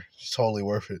don't care. It's totally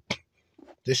worth it.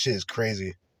 This shit is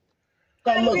crazy.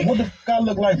 What the guy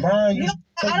look like, Brian?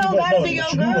 I don't gotta be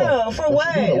your girl. For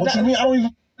what? What you mean? I don't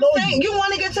even know you. You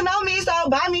want to get to know me, so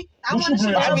buy me. I want to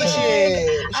shit. I like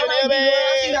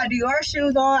Dior. She got Dior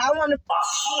shoes on. I want to.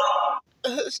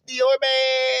 Dior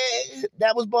bag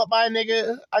that was bought by a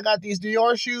nigga. I got these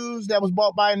Dior shoes that was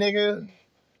bought by a nigga.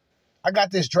 I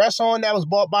got this dress on that was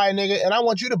bought by a nigga, and I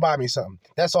want you to buy me something.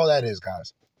 That's all that is,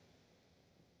 guys.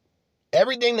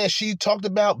 Everything that she talked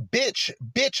about, bitch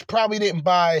probably didn't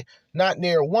buy not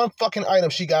near one fucking item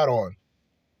she got on.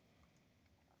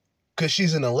 Because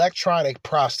she's an electronic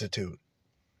prostitute.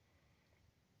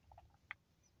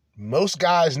 Most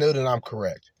guys know that I'm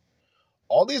correct.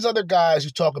 All these other guys who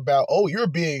talk about, oh, you're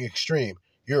being extreme.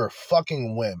 You're a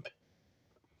fucking wimp.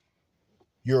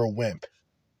 You're a wimp.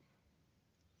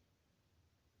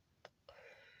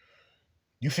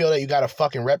 You feel that you got a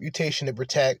fucking reputation to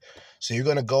protect, so you're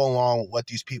going to go along with what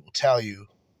these people tell you.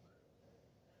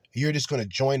 You're just going to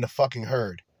join the fucking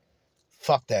herd.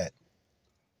 Fuck that.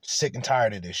 Sick and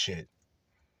tired of this shit.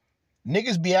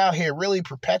 Niggas be out here really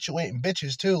perpetuating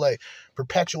bitches too, like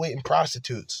perpetuating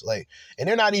prostitutes. Like, and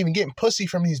they're not even getting pussy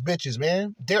from these bitches,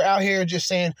 man. They're out here just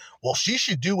saying, well, she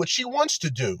should do what she wants to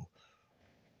do.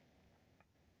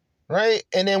 Right?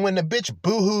 And then when the bitch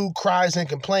boohoo cries and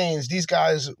complains, these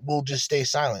guys will just stay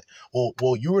silent.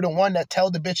 Well, you were the one that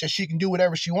told the bitch that she can do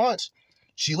whatever she wants.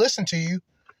 She listened to you.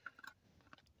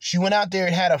 She went out there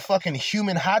and had a fucking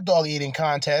human hot dog eating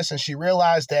contest, and she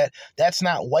realized that that's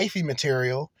not wifey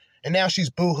material. And now she's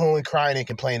boohooing, crying, and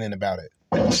complaining about it.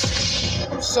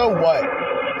 So what?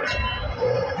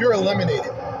 You're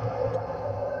eliminated.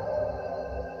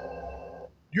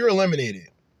 You're eliminated,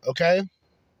 okay?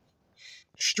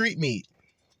 Street meat.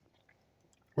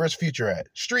 Where's Future at?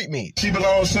 Street meat. She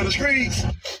belongs to the streets.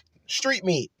 Street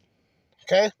meat,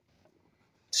 okay?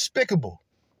 Despicable.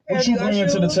 What you bringing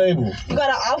to the table? You got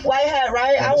an off-white hat,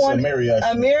 right? I want a Mary.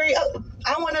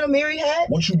 I wanted a Mary hat.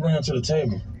 What you bringing to the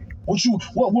table?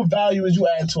 What value is you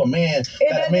adding to a man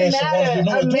that a man should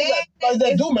want to do? No,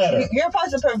 that do matter. You're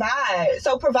supposed to provide.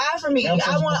 So provide for me. I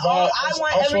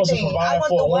want everything. I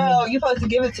want the world. You're supposed to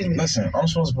give it to me. Listen, I'm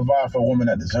supposed to provide for a woman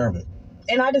that deserves it.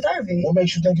 And I deserve it. What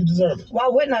makes you think you deserve it? Why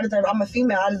wouldn't I deserve it? I'm a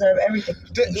female. I deserve everything.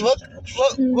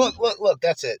 Look.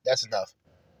 That's it. That's enough.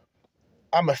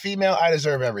 I'm a female. I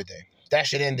deserve everything. That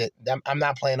should end it. I'm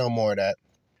not playing no more of that.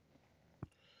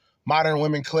 Modern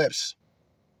Women Clips.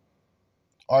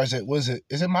 Or is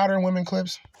it Modern Women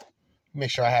Clips?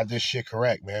 Make sure I have this shit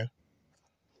correct, man.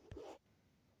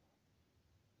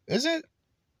 Is it?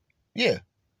 Yeah.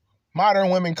 Modern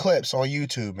Women Clips on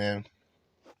YouTube, man.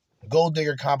 Gold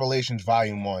Digger Compilations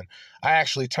Volume 1. I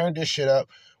actually turned this shit up.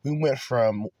 We went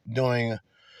from doing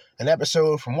an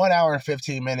episode from 1 hour and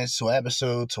 15 minutes to an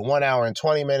episode to 1 hour and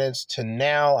 20 minutes to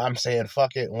now I'm saying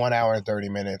fuck it, 1 hour and 30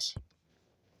 minutes.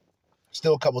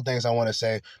 Still a couple things I want to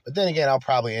say, but then again, I'll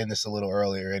probably end this a little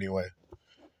earlier anyway.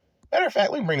 Matter of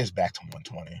fact, let me bring this back to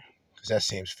 120 because that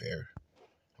seems fair.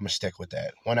 I'm going to stick with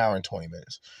that. 1 hour and 20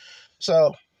 minutes.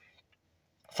 So,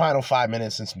 final 5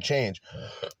 minutes and some change.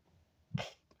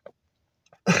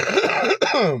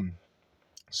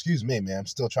 Excuse me, man. I'm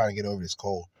still trying to get over this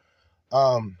cold.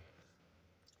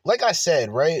 Like I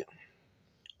said, right?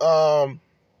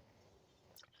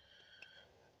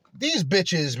 these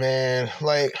bitches, man,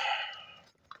 like,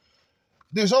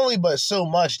 there's only but so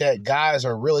much that guys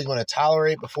are really going to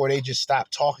tolerate before they just stop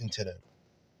talking to them.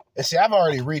 And see, I've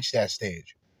already reached that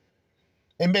stage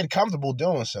and been comfortable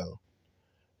doing so.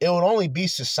 It would only be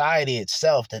society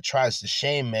itself that tries to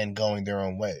shame men going their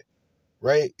own way,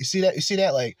 right? You see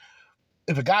that? Like,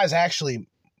 if a guy's actually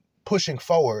pushing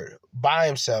forward by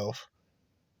himself,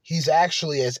 he's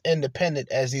actually as independent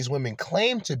as these women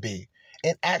claim to be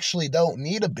and actually don't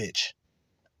need a bitch.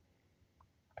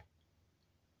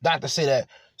 Not to say that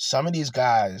some of these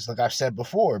guys, like I've said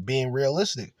before, being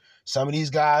realistic, some of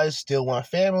these guys still want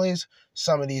families.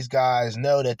 Some of these guys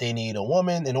know that they need a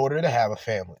woman in order to have a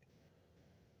family.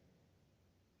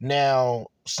 Now,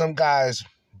 some guys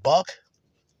buck.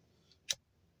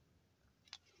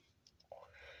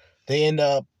 They end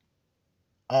up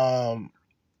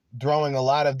throwing a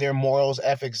lot of their morals,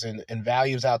 ethics, and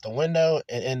values out the window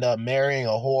and end up marrying a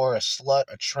whore, a slut,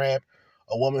 a tramp,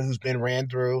 a woman who's been ran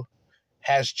through,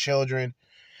 has children.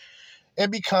 It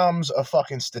becomes a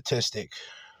fucking statistic.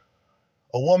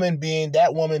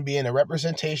 That woman being a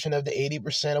representation of the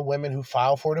 80% of women who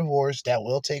file for divorce that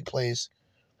will take place,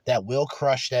 that will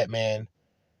crush that man.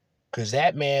 Because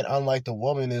that man, unlike the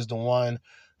woman, is the one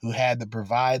who had to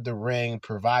provide the ring,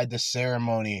 provide the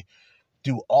ceremony,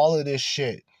 do all of this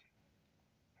shit.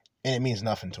 And it means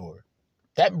nothing to her.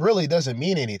 That really doesn't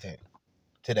mean anything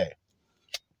today.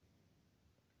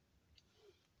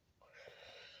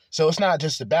 So it's not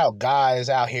just about guys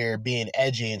out here being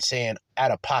edgy and saying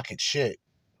out-of-pocket shit,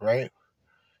 right?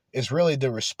 It's really the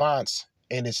response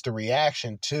and it's the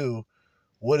reaction to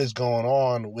what is going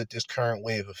on with this current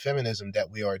wave of feminism that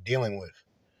we are dealing with.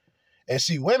 And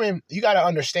see, women, you got to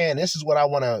understand, this is what I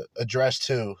want to address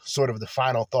to sort of the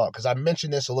final thought, because I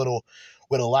mentioned this a little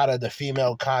with a lot of the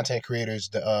female content creators,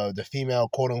 the female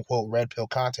quote-unquote red pill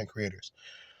content creators.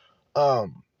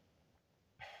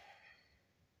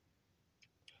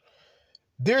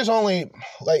 There's only,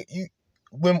 like,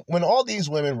 when all these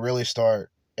women really start,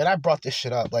 and I brought this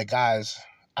shit up, like, guys,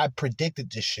 I predicted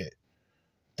this shit,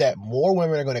 that more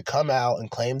women are going to come out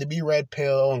and claim to be red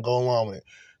pill and go along with it.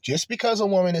 Just because a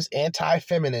woman is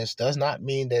anti-feminist does not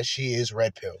mean that she is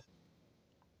red pill.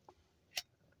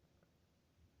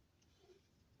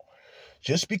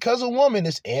 Just because a woman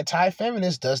is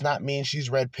anti-feminist does not mean she's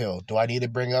red pill. Do I need to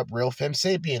bring up Real Femme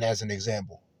Sapien as an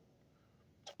example?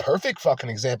 Perfect fucking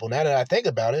example now that I think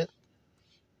about it.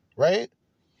 Right?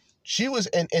 She was,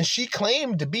 and she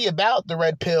claimed to be about the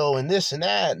red pill and this and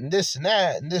that and this and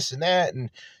that and this and that. And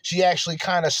she actually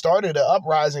kind of started an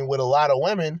uprising with a lot of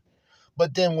women.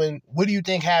 But then what do you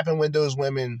think happened with those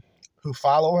women who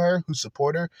follow her, who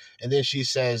support her? And then she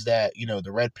says that,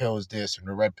 the red pill is this and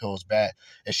the red pill is bad.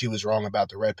 And she was wrong about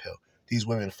the red pill. These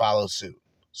women follow suit.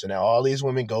 So now all these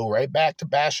women go right back to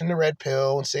bashing the red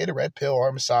pill and say the red pill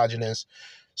are misogynist,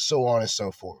 so on and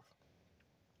so forth.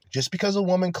 Just because a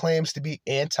woman claims to be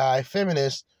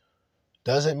anti-feminist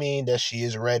doesn't mean that she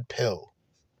is red pill.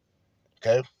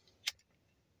 Okay?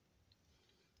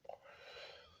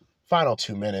 Final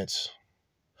 2 minutes.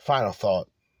 Final thought.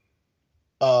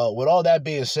 With all that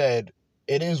being said,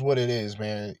 it is what it is,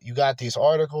 man. You got these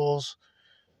articles.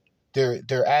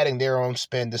 They're adding their own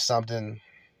spin to something.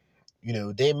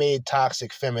 They made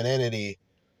toxic femininity.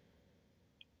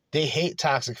 They hate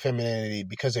toxic femininity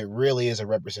because it really is a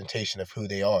representation of who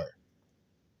they are.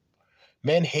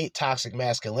 Men hate toxic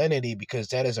masculinity because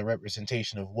that is a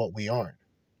representation of what we aren't.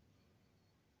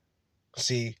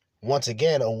 See, once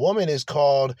again, a woman is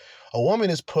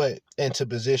put into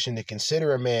position to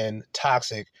consider a man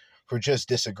toxic for just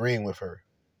disagreeing with her,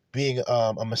 being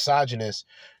a misogynist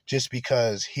just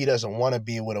because he doesn't want to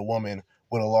be with a woman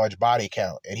with a large body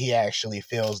count, and he actually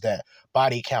feels that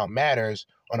body count matters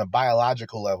on a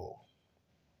biological level.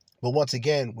 But once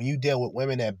again, when you deal with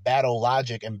women that battle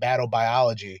logic and battle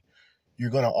biology,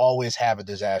 you're going to always have a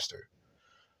disaster.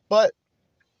 But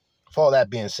for all that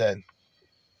being said,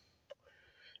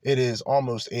 it is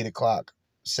almost 8 o'clock,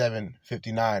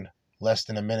 7:59, less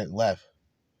than a minute left.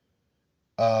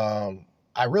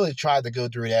 I really tried to go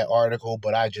through that article,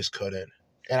 but I just couldn't.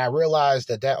 And I realized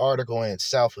that article in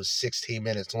itself was 16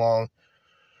 minutes long.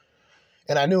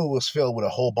 And I knew it was filled with a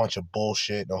whole bunch of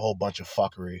bullshit and a whole bunch of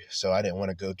fuckery. So I didn't want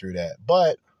to go through that.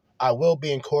 But I will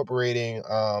be incorporating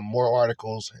more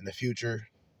articles in the future.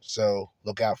 So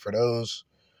look out for those.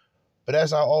 But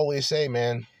as I always say,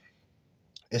 man,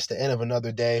 it's the end of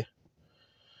another day.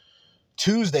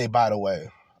 Tuesday, by the way.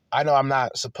 I know I'm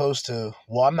not supposed to,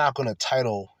 I'm not going to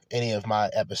title any of my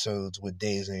episodes with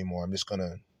days anymore. I'm just going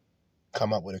to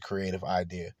come up with a creative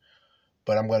idea.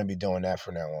 But I'm going to be doing that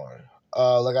from now on.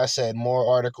 Like I said, more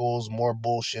articles, more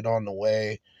bullshit on the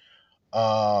way.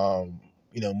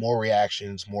 More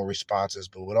reactions, more responses.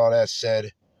 But with all that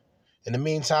said, in the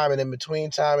meantime and in between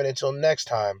time and until next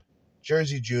time,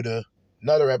 Jersey Judah,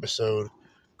 another episode,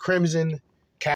 Crimson